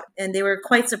out. And they were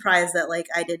quite surprised that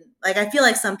I didn't, I feel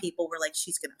like some people were like,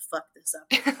 she's going to fuck this up.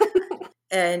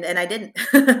 And I didn't.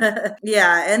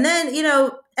 Yeah. And then,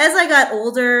 as I got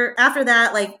older, after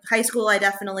that, high school, I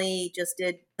definitely just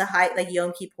did the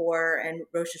Yom Kippur and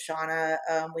Rosh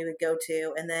Hashanah we would go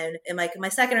to. And then in my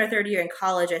 2nd or 3rd year in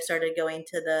college, I started going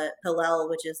to the Hillel,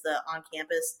 which is the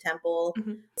on-campus temple,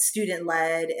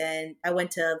 student-led. And I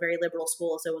went to a very liberal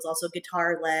school, so it was also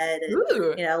guitar-led and,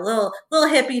 a little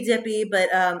hippy-dippy. But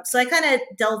so I kind of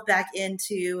delved back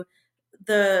into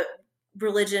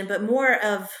religion, but more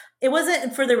of, it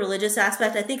wasn't for the religious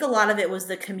aspect. I think a lot of it was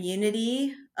the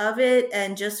community of it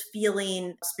and just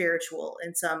feeling spiritual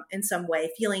in some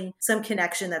way, feeling some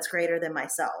connection that's greater than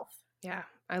myself. Yeah,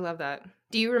 I love that.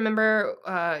 Do you remember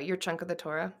your chunk of the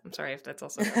Torah? I'm sorry if that's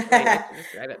also not the way to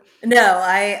describe it. No,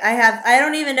 I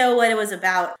don't even know what it was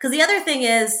about. Because the other thing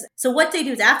is, so what they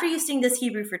do is after you sing this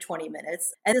Hebrew for 20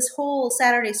 minutes, and this whole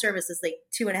Saturday service is like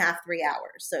 2.5, 3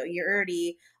 hours. So you're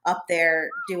already up there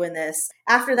doing this.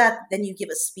 After that, then you give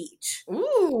a speech.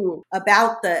 Ooh.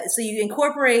 About so you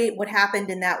incorporate what happened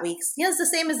in that week's, it's the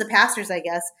same as the pastors, I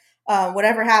guess.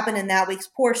 Whatever happened in that week's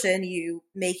portion, you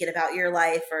make it about your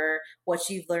life or what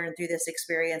you've learned through this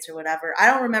experience or whatever. I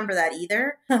don't remember that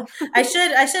either. I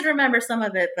should remember some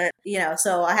of it, but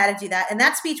so I had to do that. And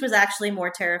that speech was actually more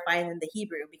terrifying than the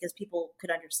Hebrew because people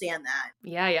could understand that.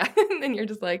 Yeah. And then you're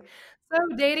just like,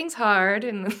 so dating's hard.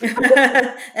 And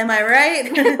am I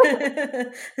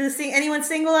right? Anyone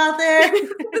single out there?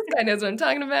 This guy knows what I'm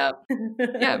talking about.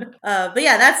 Yeah. But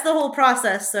yeah, that's the whole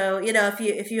process. So,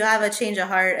 if you have a change of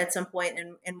heart at some point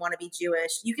and want to be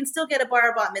Jewish, you can still get a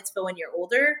bar bat mitzvah when you're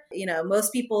older.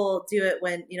 Most people do it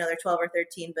when, they're 12 or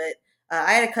 13, but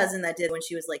I had a cousin that did when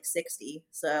she was like 60.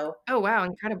 So. Oh, wow.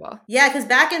 Incredible. Yeah, because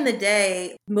back in the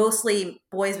day, mostly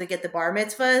boys would get the bar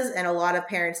mitzvahs, and a lot of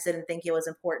parents didn't think it was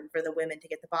important for the women to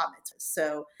get the bat mitzvahs.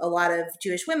 So a lot of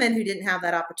Jewish women who didn't have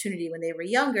that opportunity when they were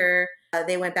younger,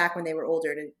 they went back when they were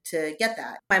older to get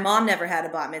that. My mom never had a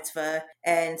bat mitzvah,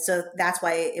 and so that's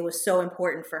why it was so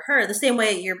important for her. The same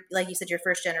way like you said, you're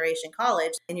first generation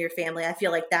college in your family. I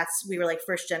feel like we were like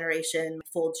first generation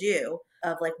full Jew.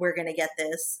 Of like, we're going to get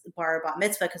this bar bat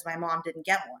mitzvah because my mom didn't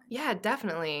get one. Yeah,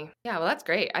 definitely. Yeah, well, that's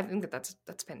great. I think that's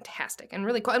fantastic and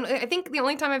really cool. I think the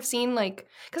only time I've seen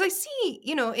because I see,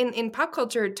 in pop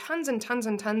culture, tons and tons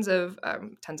and tons of,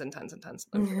 tons and tons and tons,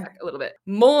 let me go back a little bit,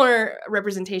 more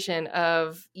representation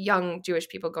of young Jewish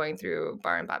people going through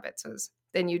bar and bat mitzvahs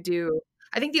than you do.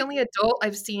 I think the only adult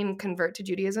I've seen convert to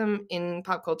Judaism in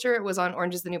pop culture was on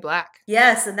Orange is the New Black.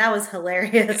 Yes, and that was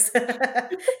hilarious.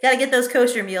 Got to get those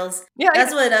kosher meals. Yeah,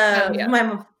 that's what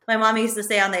my mom used to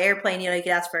say on the airplane. You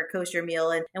could ask for a kosher meal,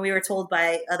 and we were told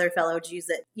by other fellow Jews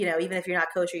that even if you're not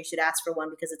kosher, you should ask for one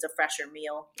because it's a fresher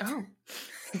meal. Oh.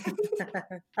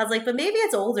 I was like, but maybe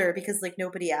it's older because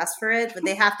nobody asked for it, but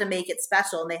they have to make it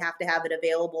special and they have to have it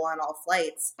available on all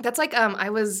flights. That's like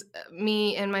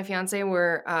me and my fiance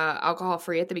were alcohol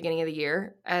free at the beginning of the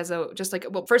year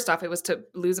first off, it was to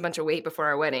lose a bunch of weight before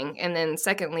our wedding, and then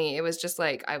secondly, it was just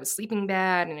like I was sleeping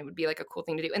bad and it would be like a cool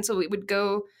thing to do, and so we would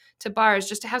go to bars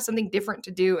just to have something different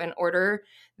to do and order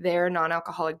their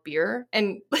non-alcoholic beer.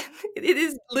 And it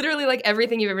is literally like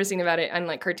everything you've ever seen about it on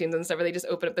like cartoons and stuff, where they just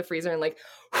open up the freezer and like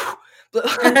blow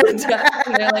and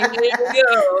they're like, there you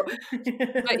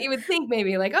go. But you would think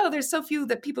maybe like, oh, there's so few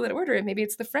people that order it, maybe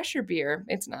it's the fresher beer.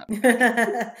 It's not.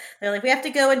 They're like, we have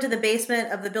to go into the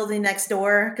basement of the building next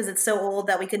door because it's so old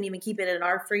that we couldn't even keep it in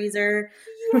our freezer.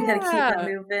 Yeah. We got to keep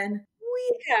it moving.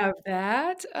 We have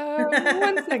that.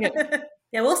 1 second.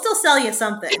 Yeah, we'll still sell you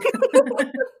something.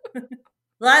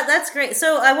 Well, that's great.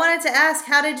 So I wanted to ask,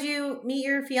 how did you meet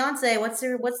your fiance? What's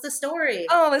the story?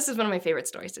 Oh, this is one of my favorite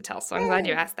stories to tell, so I'm glad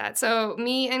you asked that. So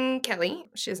me and Kelly,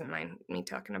 she doesn't mind me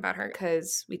talking about her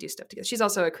because we do stuff together. She's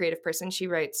also a creative person. She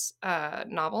writes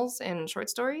novels and short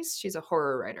stories. She's a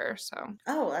horror writer. So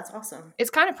oh, that's awesome.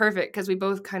 It's kind of perfect because we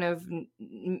both kind of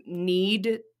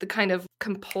need the kind of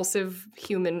compulsive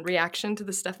human reaction to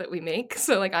the stuff that we make.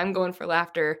 So like I'm going for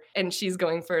laughter and she's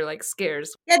going for like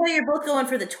scares. Yeah, no, you're both going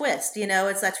for the twist,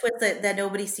 It's that twist that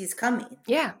nobody sees coming.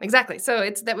 Yeah, exactly. So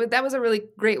that was a really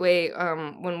great way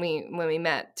when we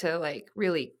met to like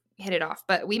really hit it off.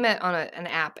 But we met on an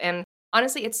app, and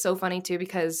honestly, it's so funny too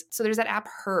because there's that app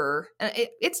Her, and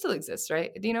it still exists,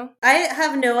 right? Do you know? I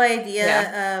have no idea.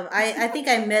 Yeah. I think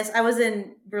I was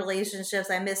in relationships.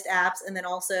 I missed apps, and then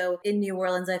also in New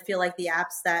Orleans, I feel like the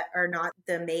apps that are not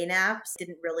the main apps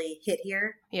didn't really hit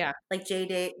here. Yeah, like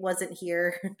JDate wasn't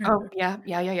here. Oh yeah.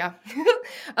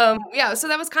 So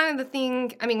that was kind of the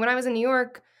thing. I mean, when I was in New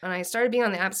York. And I started being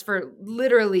on the apps for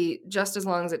literally just as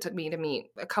long as it took me to meet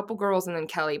a couple girls and then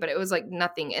Kelly, but it was like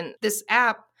nothing. And this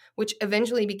app, which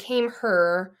eventually became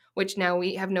Her, which now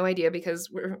we have no idea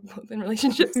because we're both in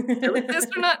relationships, still exist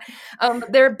or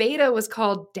not. Their beta was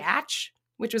called Datch,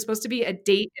 which was supposed to be a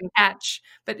date and hatch,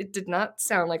 but it did not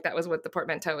sound like that was what the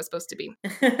portmanteau was supposed to be.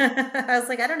 I was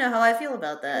like, I don't know how I feel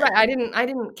about that. Right, I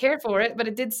didn't care for it, but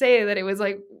it did say that it was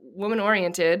like woman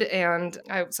oriented, and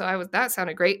that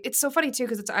sounded great. It's so funny too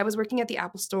because I was working at the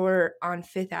Apple Store on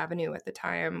Fifth Avenue at the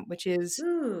time, which is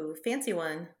ooh, fancy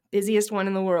one. busiest one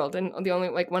in the world and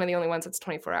one of the only ones that's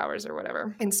 24 hours or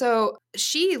whatever. And so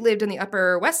she lived in the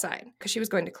Upper West Side because she was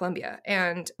going to Columbia.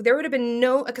 And there would have been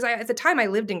because at the time I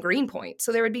lived in Greenpoint.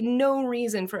 So there would be no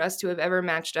reason for us to have ever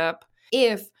matched up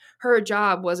if her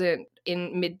job wasn't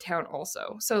in Midtown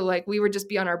also. So like we would just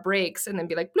be on our breaks and then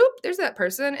be like, bloop, there's that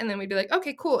person. And then we'd be like,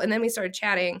 okay, cool. And then we started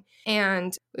chatting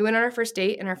and we went on our first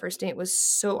date, and our first date was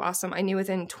so awesome. I knew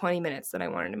within 20 minutes that I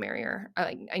wanted to marry her.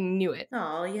 I knew it.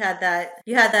 Oh, you had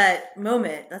that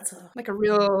moment. That's like a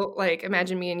real, like,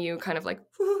 imagine me and you kind of like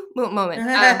moment.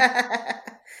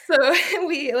 So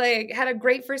we like had a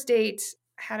great first date,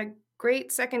 had a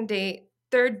great second date,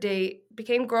 third date,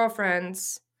 became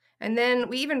girlfriends. And then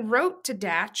we even wrote to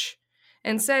Datch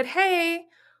and said, hey,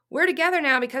 we're together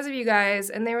now because of you guys.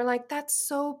 And they were like, that's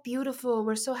so beautiful.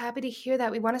 We're so happy to hear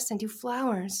that. We want to send you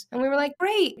flowers. And we were like,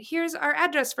 great, here's our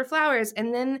address for flowers.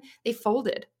 And then they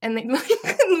folded. And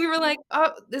we were like,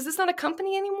 oh, is this not a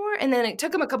company anymore? And then it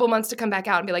took them a couple months to come back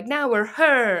out and be like, now we're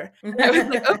her. And I was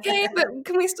like, okay, but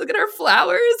can we still get our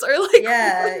flowers? Or like,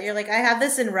 yeah, you're like, I have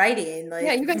this in writing. Like,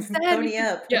 yeah, you guys said pony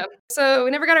up. Yeah. So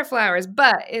we never got our flowers,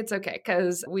 but it's okay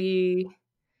because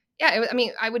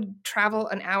I would travel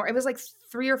an hour. It was like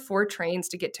 3 or 4 trains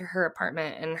to get to her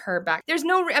apartment and her back.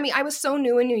 I was so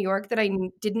new in New York that I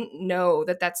didn't know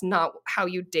that that's not how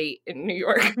you date in New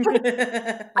York.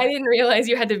 I didn't realize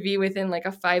you had to be within like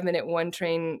a 5-minute one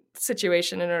train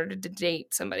situation in order to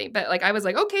date somebody. But like, I was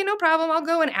like, okay, no problem. I'll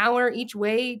go an hour each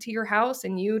way to your house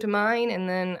and you to mine. And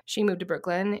then she moved to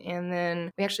Brooklyn, and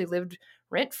then we actually lived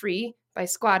rent-free by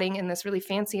squatting in this really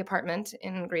fancy apartment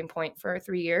in Greenpoint for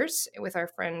 3 years with our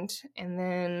friend. And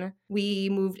then we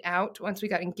moved out once we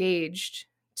got engaged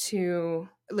to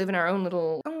live in our own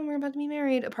little, we're about to be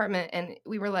married apartment. And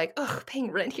we were like,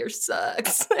 paying rent here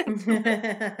sucks.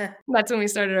 That's when we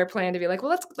started our plan to be like,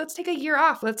 well, let's take a year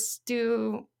off. Let's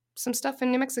do some stuff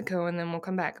in New Mexico and then we'll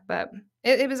come back. But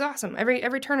it was awesome.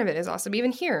 Every turn of it is awesome.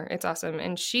 Even here, it's awesome.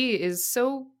 And she is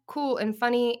so cool and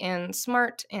funny and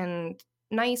smart and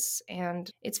nice, and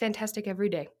it's fantastic every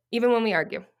day. Even when we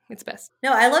argue, it's best.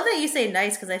 No, I love that you say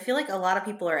nice because I feel like a lot of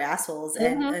people are assholes,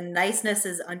 and niceness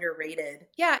is underrated.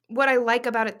 Yeah, what I like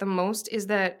about it the most is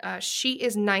that she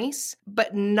is nice,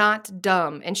 but not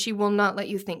dumb, and she will not let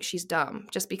you think she's dumb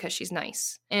just because she's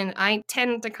nice. And I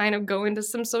tend to kind of go into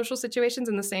some social situations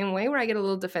in the same way, where I get a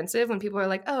little defensive when people are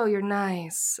like, oh, you're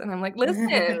nice. And I'm like,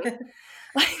 listen.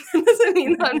 Like, that doesn't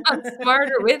mean that I'm not smart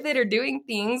or with it or doing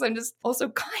things. I'm just also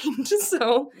kind.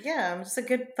 So yeah, I'm just a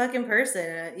good fucking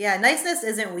person. Yeah, niceness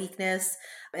isn't weakness,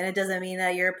 and it doesn't mean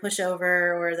that you're a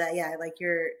pushover or that like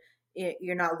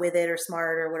you're not with it or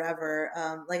smart or whatever.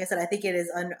 Like I said, I think it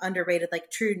is underrated, like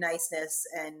true niceness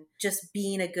and just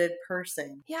being a good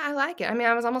person. Yeah, I like it. I mean,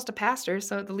 I was almost a pastor,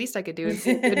 so the least I could do is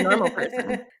be a good normal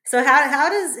person. So how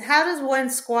does one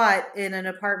squat in an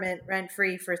apartment rent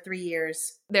free for 3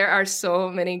 years? There are so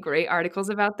many great articles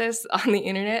about this on the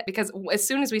internet because as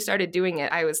soon as we started doing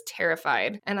it, I was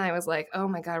terrified. And I was like, oh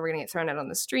my God, we're going to get thrown out on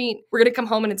the street. We're going to come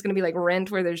home and it's going to be like Rent,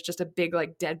 where there's just a big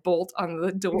like deadbolt on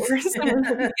the doors. And we're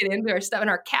going to get into our stuff and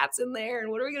our cat's in there.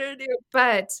 And what are we going to do?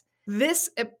 But this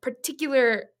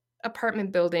particular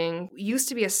apartment building used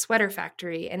to be a sweater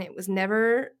factory, and it was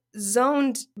never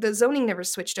zoned. The zoning never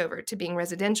switched over to being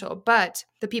residential, but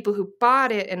the people who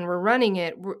bought it and were running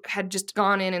it had just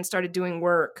gone in and started doing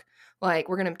work. Like,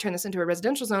 we're going to turn this into a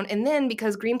residential zone. And then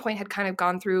because Greenpoint had kind of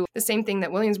gone through the same thing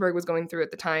that Williamsburg was going through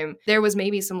at the time, there was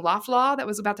maybe some loft law that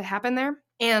was about to happen there.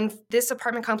 And this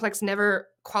apartment complex never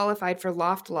qualified for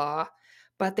loft law,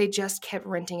 but they just kept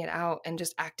renting it out and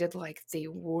just acted like they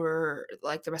were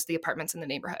like the rest of the apartments in the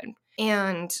neighborhood.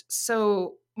 And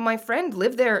so my friend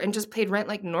lived there and just paid rent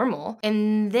like normal.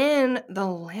 And then the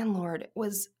landlord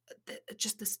was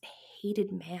just this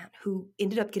hated man who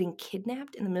ended up getting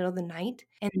kidnapped in the middle of the night.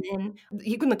 And then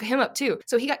you can look him up too.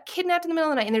 So he got kidnapped in the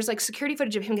middle of the night, and there's like security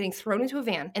footage of him getting thrown into a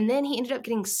van. And then he ended up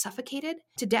getting suffocated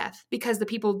to death because the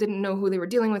people didn't know who they were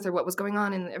dealing with or what was going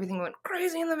on, and everything went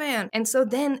crazy in the van. And so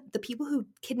then the people who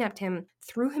kidnapped him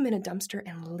threw him in a dumpster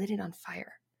and lit it on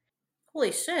fire.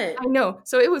 Holy shit. I know.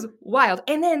 So it was wild.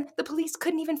 And then the police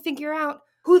couldn't even figure out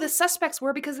who the suspects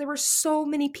were because there were so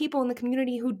many people in the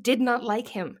community who did not like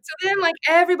him. So then like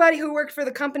everybody who worked for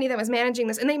the company that was managing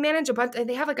this, and they manage a bunch,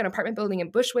 they have like an apartment building in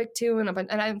Bushwick too, and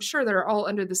I'm sure they're all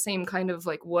under the same kind of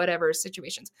like whatever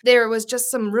situations. There was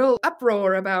just some real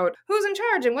uproar about who's in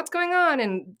charge and what's going on.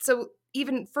 And so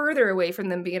even further away from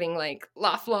them getting like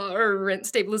loft law or rent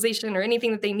stabilization or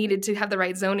anything that they needed to have the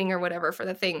right zoning or whatever for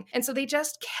the thing. And so they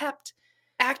just kept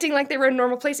acting like they were in a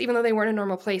normal place, even though they weren't a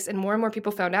normal place. And more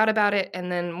people found out about it.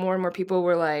 And then more people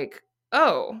were like,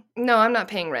 oh, no, I'm not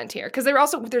paying rent here. Because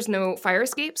there's no fire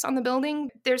escapes on the building.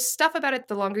 There's stuff about it.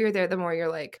 The longer you're there, the more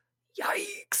you're like,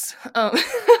 yikes.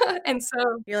 And so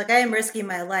You're like, I am risking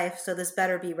my life, so this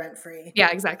better be rent-free.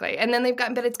 yeah, exactly. And then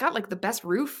but it's got like the best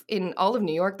roof in all of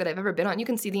New York that I've ever been on. You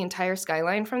can see the entire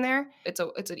skyline from there. It's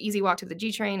an easy walk to the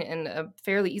G train and a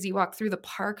fairly easy walk through the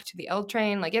park to the L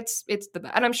train. Like it's the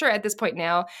best. And I'm sure at this point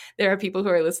now there are people who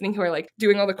are listening who are like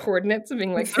doing all the coordinates and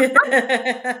being like,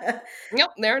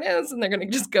 yep, there it is. And they're going to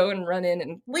just go and run in.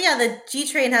 And well, yeah, the G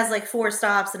train has like 4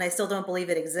 stops and I still don't believe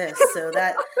it exists. So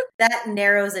that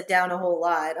narrows it down a whole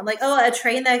lot. I'm like, oh, a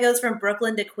train that goes from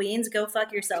Brooklyn to Queens, go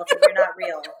fuck yourself if you're not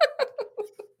real.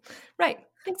 Right,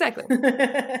 exactly.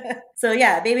 So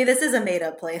yeah, maybe this is a made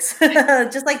up place.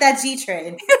 Just like that G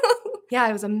train. Yeah,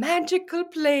 it was a magical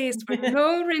place where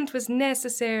no rent was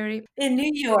necessary. In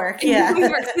New York, yeah. New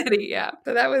York City, yeah.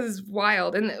 So that was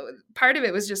wild. And part of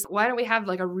it was just, why don't we have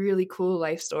like a really cool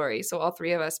life story? So all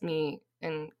 3 of us, me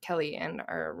and Kelly and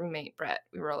our roommate Brett,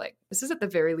 we were like, this is at the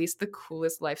very least the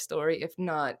coolest life story, if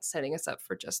not setting us up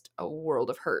for just a world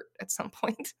of hurt at some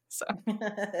point. So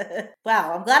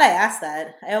wow, I'm glad I asked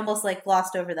that. I almost like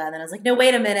glossed over that. And then I was like, no,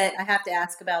 wait a minute. I have to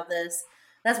ask about this.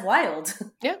 That's wild.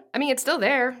 Yeah. I mean, it's still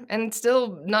there and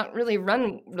still not really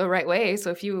run the right way. So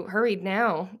if you hurried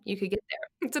now, you could get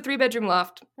there. It's a 3-bedroom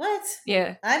loft. What?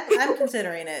 Yeah. I'm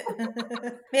considering it.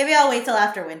 Maybe I'll wait till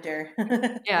after winter.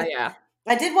 Yeah.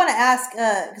 I did want to ask,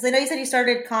 because I know you said you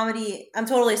started comedy. I'm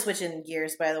totally switching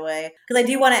gears, by the way, because I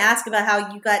do want to ask about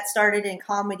how you got started in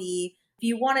comedy. If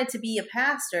you wanted to be a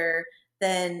pastor,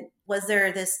 then was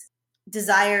there this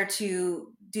desire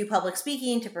to do public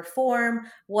speaking, to perform?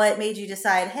 What made you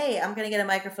decide, hey, I'm going to get a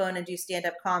microphone and do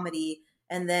stand-up comedy?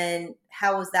 And then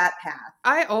how was that path?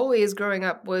 I always, growing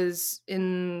up, was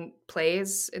in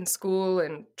plays in school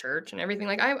and church and everything.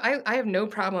 Like I have no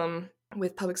problem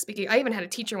with public speaking. I even had a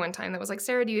teacher one time that was like,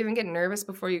 Sarah, do you even get nervous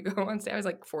before you go on stage? I was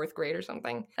like 4th grade or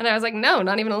something. And I was like, no,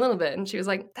 not even a little bit. And she was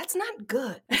like, that's not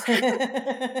good. But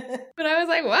I was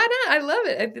like, why not? I love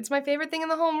it. It's my favorite thing in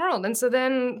the whole world. And so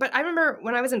then, but I remember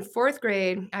when I was in 4th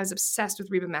grade, I was obsessed with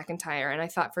Reba McEntire. And I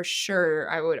thought for sure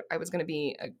I was going to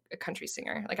be a country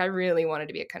singer. Like I really wanted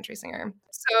to be a country singer.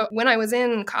 So when I was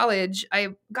in college,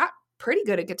 I got pretty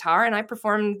good at guitar and I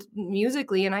performed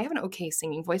musically and I have an okay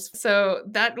singing voice. So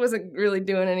that wasn't really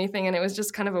doing anything. And it was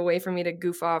just kind of a way for me to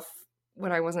goof off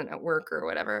when I wasn't at work or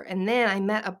whatever. And then I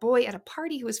met a boy at a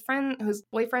party who was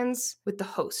boyfriends with the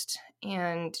host.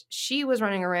 And she was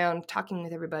running around talking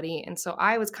with everybody. And so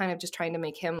I was kind of just trying to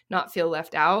make him not feel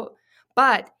left out.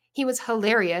 But he was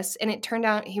hilarious, and it turned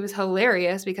out he was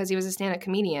hilarious because he was a stand-up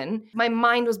comedian. My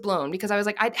mind was blown because I was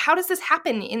like, how does this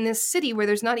happen in this city where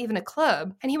there's not even a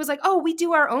club? And he was like, oh, we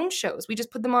do our own shows. We just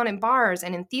put them on in bars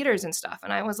and in theaters and stuff.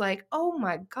 And I was like, oh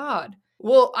my God.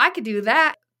 Well, I could do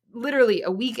that. Literally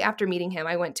a week after meeting him,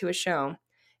 I went to a show,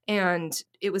 and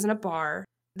it was in a bar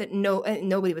that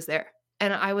nobody was there.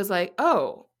 And I was like,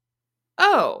 oh,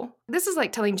 this is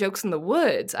like telling jokes in the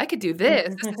woods. I could do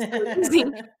this. This is so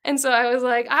easy. And so I was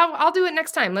like, I'll do it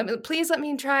next time. Please let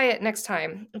me try it next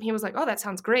time. And he was like, oh, that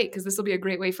sounds great, because this will be a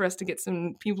great way for us to get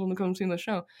some people to come see the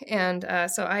show. And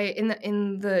so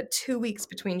in the 2 weeks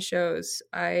between shows,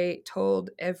 I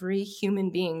told every human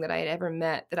being that I had ever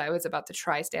met that I was about to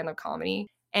try stand-up comedy,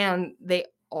 and they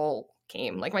all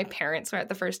came. Like my parents were at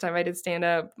the first time I did stand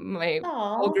up. My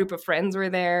whole group of friends were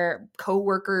there,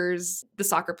 co-workers, the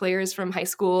soccer players from high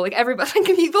school, like everybody,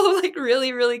 like people like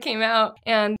really, really came out.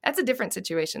 And that's a different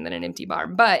situation than an empty bar,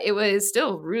 but it was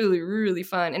still really, really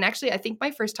fun. And actually, I think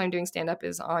my first time doing stand up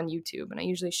is on YouTube, and I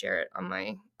usually share it on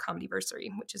my Comedyversary,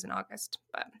 which is in August.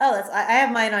 But I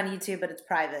have mine on YouTube, but it's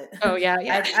private. Oh yeah.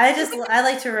 I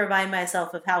like to remind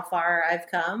myself of how far I've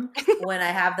come when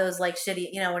I have those like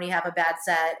shitty, when you have a bad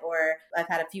set, or I've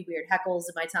had a few weird heckles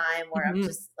in my time where I'm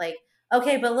just like,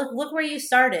 okay, but look where you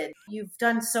started. You've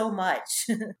done so much.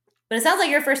 But it sounds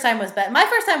like your first time was bad. My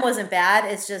first time wasn't bad.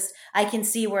 It's just I can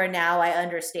see where now I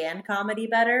understand comedy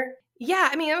better. Yeah,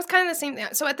 I mean, it was kind of the same thing.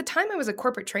 So at the time, I was a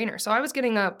corporate trainer. So I was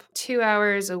getting up 2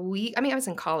 hours a week. I mean, I was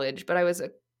in college, but I was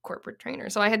a corporate trainer.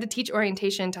 So I had to teach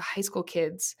orientation to high school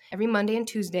kids every Monday and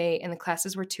Tuesday, and the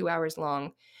classes were 2 hours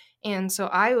long. And so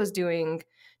I was doing,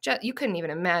 you couldn't even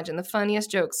imagine the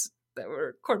funniest jokes that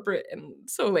were corporate and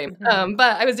so lame.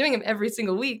 But I was doing them every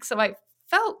single week. So I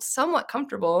felt somewhat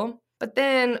comfortable. But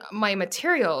then my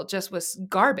material just was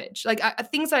garbage. Like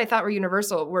things that I thought were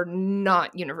universal were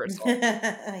not universal.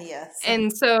 Yes.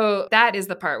 And so that is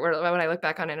the part where when I look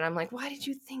back on it, and I'm like, why did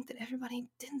you think that everybody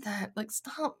did that? Like,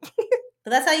 stop. But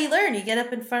that's how you learn. You get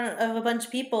up in front of a bunch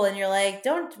of people and you're like,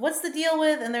 what's the deal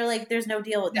with? And they're like, there's no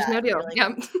deal with that. There's no deal. Like,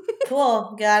 yeah.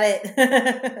 Cool. Got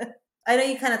it. I know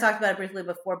you kind of talked about it briefly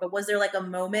before, but was there like a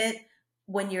moment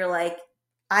when you're like,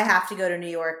 I have to go to New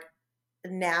York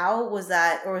now? Was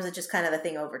that, or was it just kind of a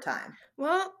thing over time?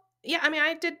 Well, yeah, I mean,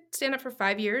 I did stand up for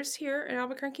 5 years here in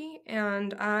Albuquerque,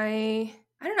 and I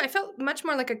don't know, I felt much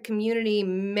more like a community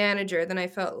manager than I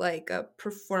felt like a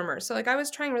performer. So like I was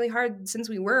trying really hard since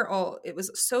it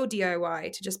was so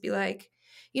DIY to just be like,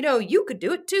 you could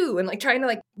do it too. And like trying to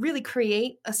like really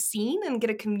create a scene and get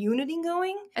a community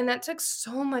going. And that took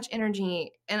so much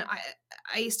energy. And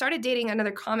I started dating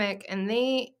another comic, and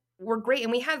they were great.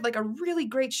 And we had like a really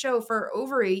great show for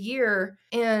over a year.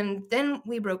 And then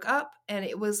we broke up, and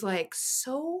it was like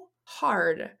so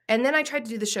hard. And then I tried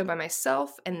to do the show by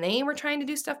myself, and they were trying to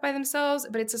do stuff by themselves,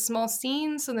 but it's a small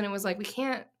scene. So then it was like, we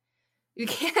can't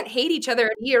hate each other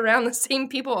and be around the same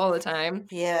people all the time.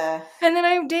 Yeah. And then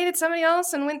I dated somebody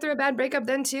else and went through a bad breakup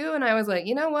then too. And I was like,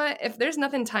 you know what? If there's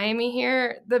nothing tying me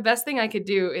here, the best thing I could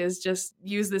do is just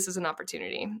use this as an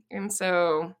opportunity. And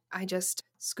so I just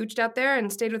scooched out there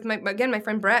and stayed with my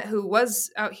friend Brett, who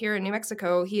was out here in New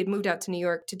Mexico. He had moved out to New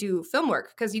York to do film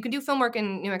work, because you can do film work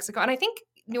in New Mexico. And I think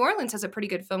New Orleans has a pretty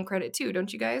good film credit too,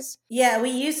 don't you guys? Yeah, we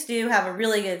used to have a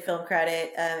really good film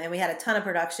credit, and we had a ton of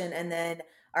production. And then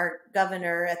our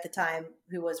governor at the time,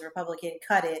 who was Republican,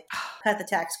 cut the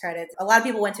tax credits. A lot of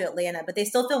people went to Atlanta, but they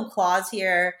still film Claws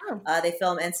here. Oh. They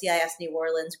film NCIS New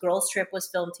Orleans. Girls Trip was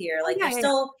filmed here. Like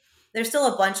there's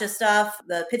still a bunch of stuff.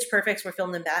 The Pitch Perfects were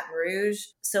filmed in Baton Rouge.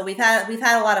 So we've had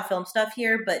a lot of film stuff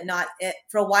here, but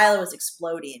for a while it was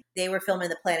exploding. They were filming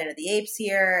the Planet of the Apes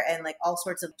here and like all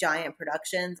sorts of giant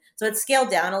productions. So it's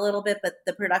scaled down a little bit, but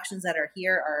the productions that are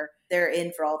here they're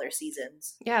in for all their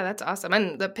seasons. Yeah, that's awesome.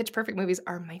 And the Pitch Perfect movies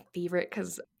are my favorite,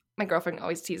 because my girlfriend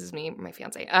always teases me, my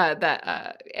fiance,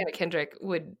 that Anna Kendrick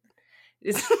would...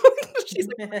 She's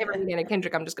like, if I ever meet Anna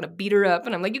Kendrick, I'm just going to beat her up.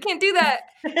 And I'm like, you can't do that.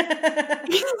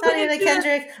 Not Anna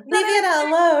Kendrick. Leave Anna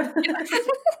alone.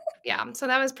 Yeah, so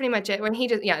that was pretty much it.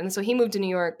 And so he moved to New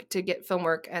York to get film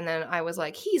work, and then I was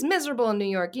like, he's miserable in New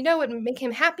York. You know what would make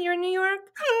him happier in New York?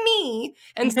 Me.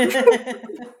 And so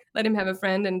let him have a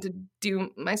friend and to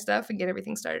do my stuff and get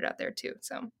everything started out there too.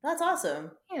 So that's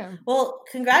awesome. Yeah. Well,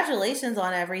 congratulations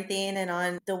on everything, and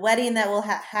on the wedding that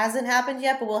hasn't happened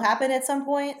yet, but will happen at some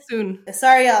point soon.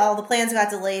 Sorry, all the plans got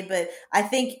delayed, but I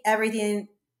think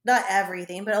not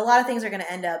everything, but a lot of things are going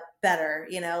to end up better.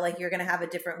 Like you're going to have a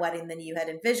different wedding than you had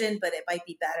envisioned, but it might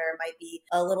be better. It might be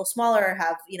a little smaller,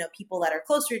 have, people that are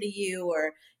closer to you,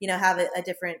 or, have a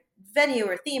different venue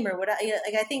or theme or whatever.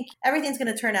 Like I think everything's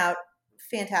going to turn out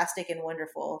fantastic and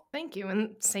wonderful. Thank you.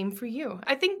 And same for you.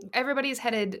 I think everybody's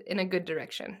headed in a good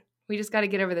direction. We just got to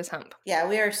get over this hump. Yeah,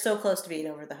 we are so close to being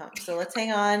over the hump. So let's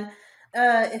hang on.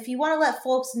 If you want to let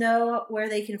folks know where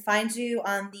they can find you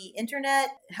on the internet,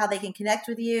 how they can connect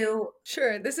with you.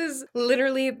 Sure. This is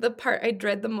literally the part I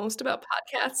dread the most about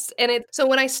podcasts. And so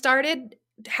when I started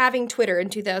having Twitter in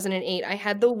 2008, I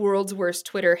had the world's worst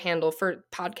Twitter handle for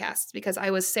podcasts, because I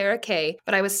was Sarah K,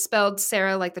 but I was spelled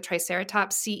Sarah like the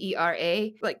Triceratops,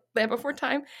 CERA, like that before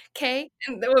time, K.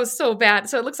 And that was so bad.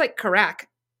 So it looks like Karak.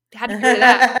 Had to do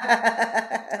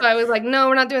that. So I was like, no,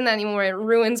 we're not doing that anymore. It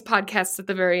ruins podcasts at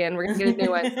the very end. We're going to get a new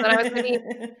one. So then I was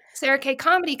thinking Sarah K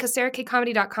Comedy, because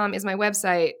sarahkkcomedy.com is my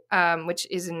website, which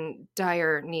is in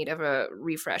dire need of a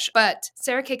refresh. But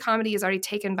Sarah K Comedy is already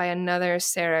taken by another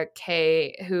Sarah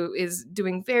K, who is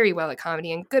doing very well at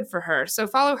comedy, and good for her. So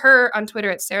follow her on Twitter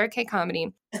at Sarah K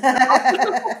Comedy.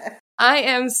 I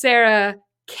am Sarah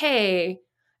K,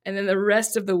 and then the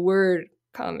rest of the word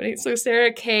comedy. So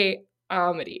Sarah K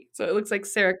Comedy. So it looks like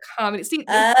Sarah Comedy. See,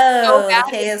 so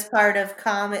K is part of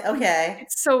comedy. Okay.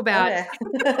 It's so bad.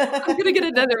 Okay. I'm going to get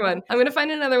another one. I'm going to find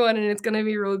another one, and it's going to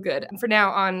be real good. And for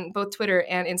now, on both Twitter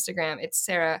and Instagram, it's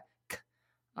Sarah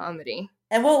Comedy.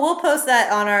 And we'll post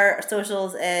that on our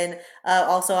socials and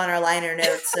also on our liner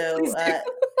notes. So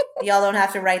y'all don't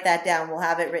have to write that down. We'll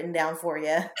have it written down for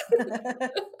you.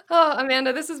 Oh,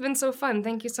 Amanda, this has been so fun.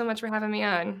 Thank you so much for having me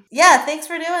on. Yeah, thanks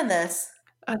for doing this.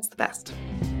 That's the best.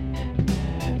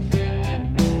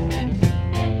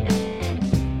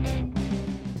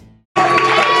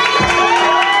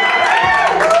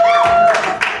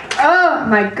 Oh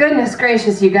my goodness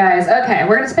gracious, you guys. Okay,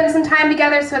 we're going to spend some time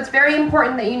together, so it's very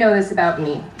important that you know this about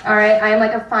me. All right, I am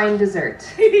like a fine dessert.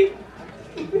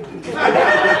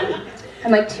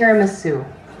 I'm like tiramisu.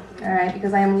 All right,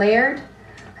 because I am layered,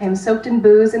 I am soaked in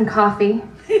booze and coffee,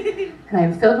 and I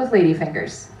am filled with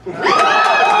ladyfingers.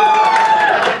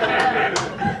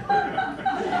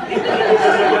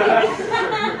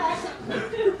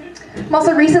 I'm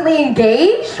also recently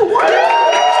engaged. What?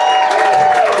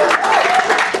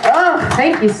 Oh.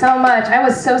 Thank you so much. I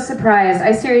was so surprised.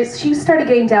 She started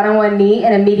getting down on one knee,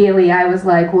 and immediately I was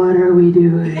like, what are we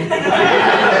doing?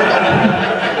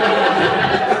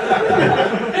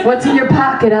 What's in your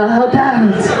pocket? I'll help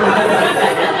out.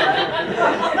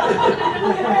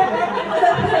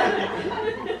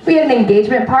 We had an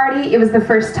engagement party. It was the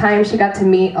first time she got to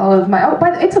meet all of my...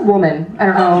 it's a woman. I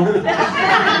don't know.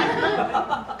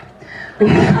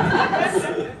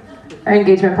 Our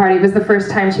engagement party was the first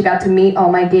time she got to meet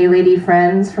all my gay lady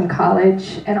friends from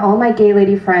college. And all my gay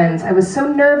lady friends, I was so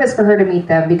nervous for her to meet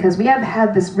them because we have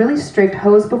had this really strict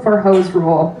hose before hose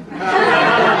rule.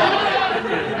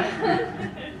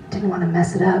 Didn't want to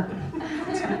mess it up.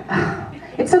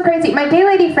 It's so crazy. My gay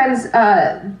lady friends,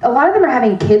 a lot of them are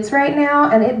having kids right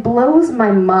now, and it blows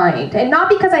my mind. And not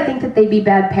because I think that they'd be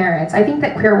bad parents. I think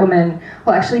that queer women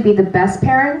will actually be the best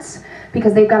parents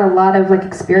because they've got a lot of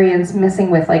experience messing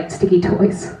with sticky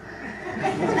toys.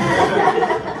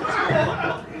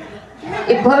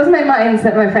 It blows my mind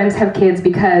that my friends have kids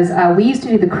because we used to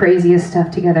do the craziest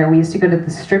stuff together. We used to go to the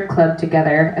strip club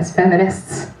together as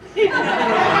feminists.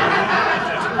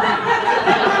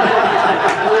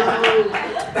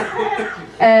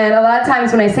 And a lot of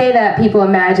times when I say that, people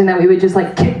imagine that we would just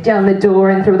kick down the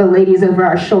door and throw the ladies over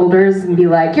our shoulders and be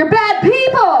like, "You're bad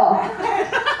people!"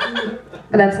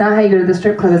 But that's not how you go to the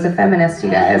strip club as a feminist, you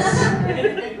guys.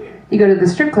 You go to the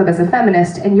strip club as a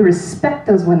feminist and you respect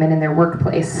those women in their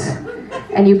workplace.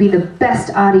 And you be the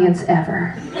best audience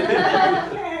ever.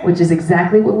 Which is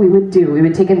exactly what we would do. We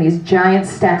would take in these giant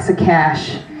stacks of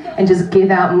cash and just give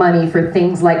out money for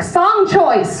things like song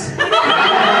choice.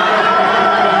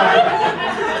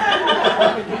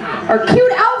 Or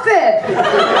cute outfit.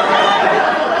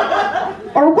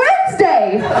 Or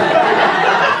Wednesday.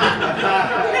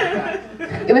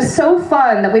 It was so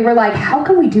fun that we were like, how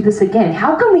can we do this again?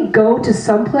 How can we go to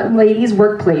some lady's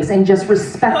workplace and just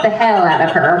respect the hell out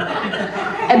of her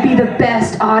and be the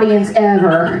best audience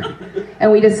ever?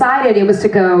 And we decided it was to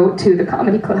go to the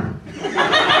comedy club.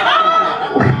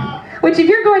 Which, if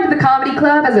you're going to the comedy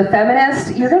club as a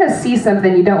feminist, you're gonna see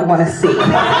something you don't want to see.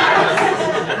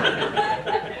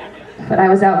 But I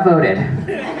was outvoted.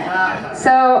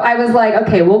 So I was like,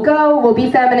 okay, we'll go, we'll be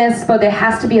feminists, but there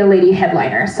has to be a lady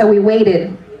headliner. So we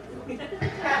waited.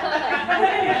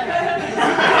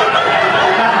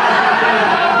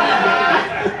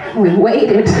 We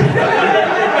waited.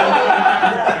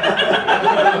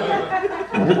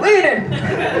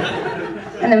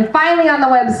 And then finally on the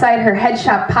website, her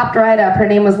headshot popped right up. Her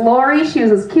name was Lori. She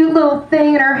was this cute little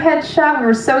thing in her headshot. We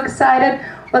were so excited.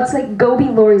 Let's go be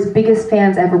Lori's biggest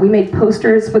fans ever. We made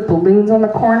posters with balloons on the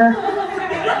corner.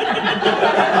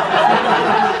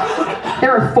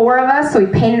 There were 4 of us, so we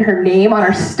painted her name on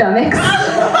our stomachs.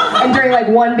 And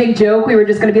during one big joke, we were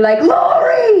just gonna be like,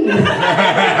 Lori!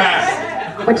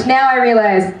 Which now I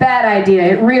realize, bad idea.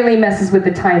 It really messes with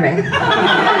the timing.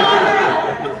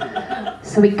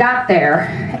 So we got there,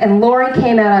 and Lori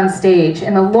came out on stage,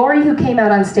 and the Lori who came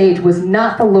out on stage was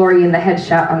not the Lori in the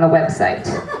headshot on the website.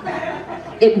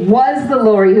 It was the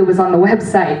Lori who was on the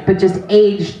website, but just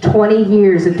aged 20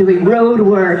 years of doing road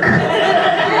work.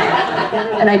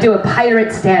 And I do a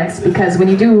pirate stance, because when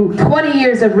you do 20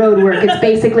 years of road work, it's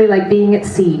basically like being at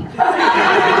sea.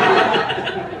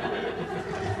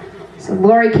 So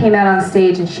Lori came out on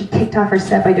stage, and she kicked off her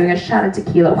set by doing a shot of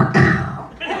tequila.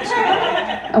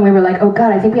 And we were like, oh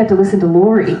God, I think we have to listen to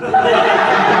Lori.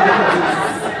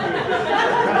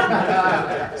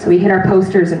 So we hit our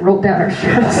posters and rolled down our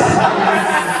shirts.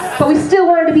 But we still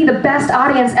wanted to be the best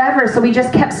audience ever, so we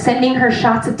just kept sending her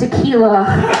shots of tequila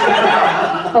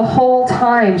the whole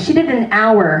time. She did an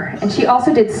hour, and she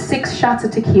also did 6 shots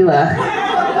of tequila.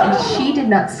 And she did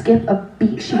not skip a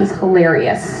beat. She was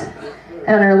hilarious.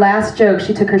 And on her last joke,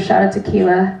 she took her shot of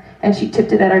tequila, and she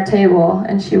tipped it at our table,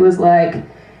 and she was like,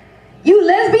 "You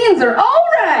lesbians are all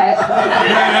right!"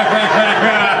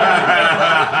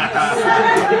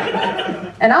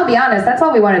 And I'll be honest, that's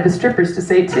all we wanted the strippers to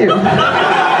say too. All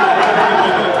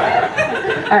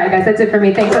right, guys, that's it for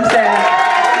me. Thanks, I'm Sarah.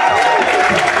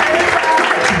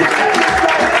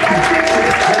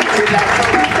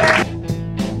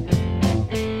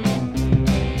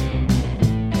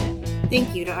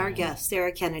 Thank you to our guest,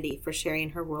 Sarah Kennedy, for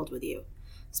sharing her world with you.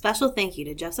 Special thank you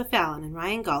to Jessa Fallon and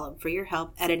Ryan Golub for your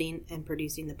help editing and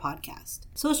producing the podcast.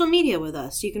 Social media with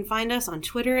us. You can find us on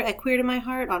Twitter at Queer to My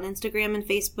Heart, on Instagram and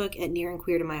Facebook at Near and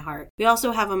Queer to My Heart. We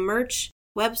also have a merch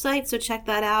website, so check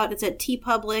that out. It's at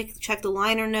TeePublic. Check the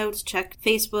liner notes. Check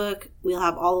Facebook. We'll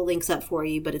have all the links up for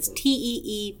you, but it's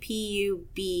TeePub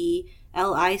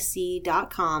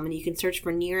lic.com, and you can search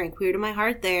for Near and Queer to My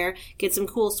Heart there. Get some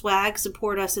cool swag,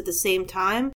 support us at the same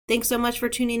time. Thanks so much for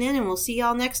tuning in, and we'll see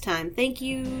y'all next time. Thank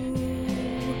you.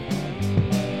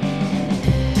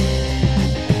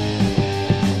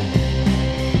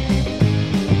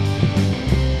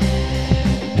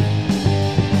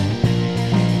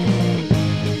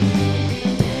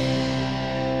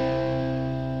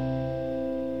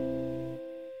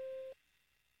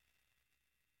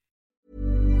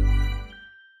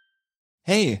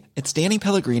 Hey, it's Danny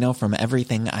Pellegrino from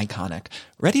Everything Iconic.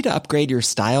 Ready to upgrade your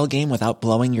style game without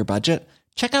blowing your budget?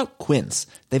 Check out Quince.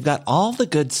 They've got all the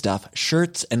good stuff,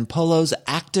 shirts and polos,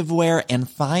 activewear, and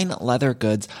fine leather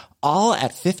goods, all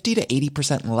at 50 to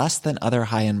 80% less than other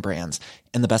high-end brands.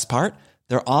 And the best part?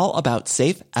 They're all about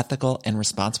safe, ethical, and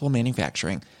responsible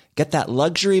manufacturing. Get that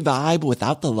luxury vibe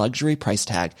without the luxury price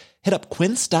tag. Hit up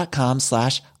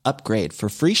quince.com/upgrade for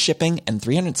free shipping and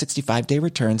 365-day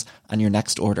returns on your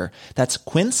next order. That's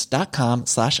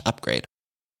quince.com/upgrade.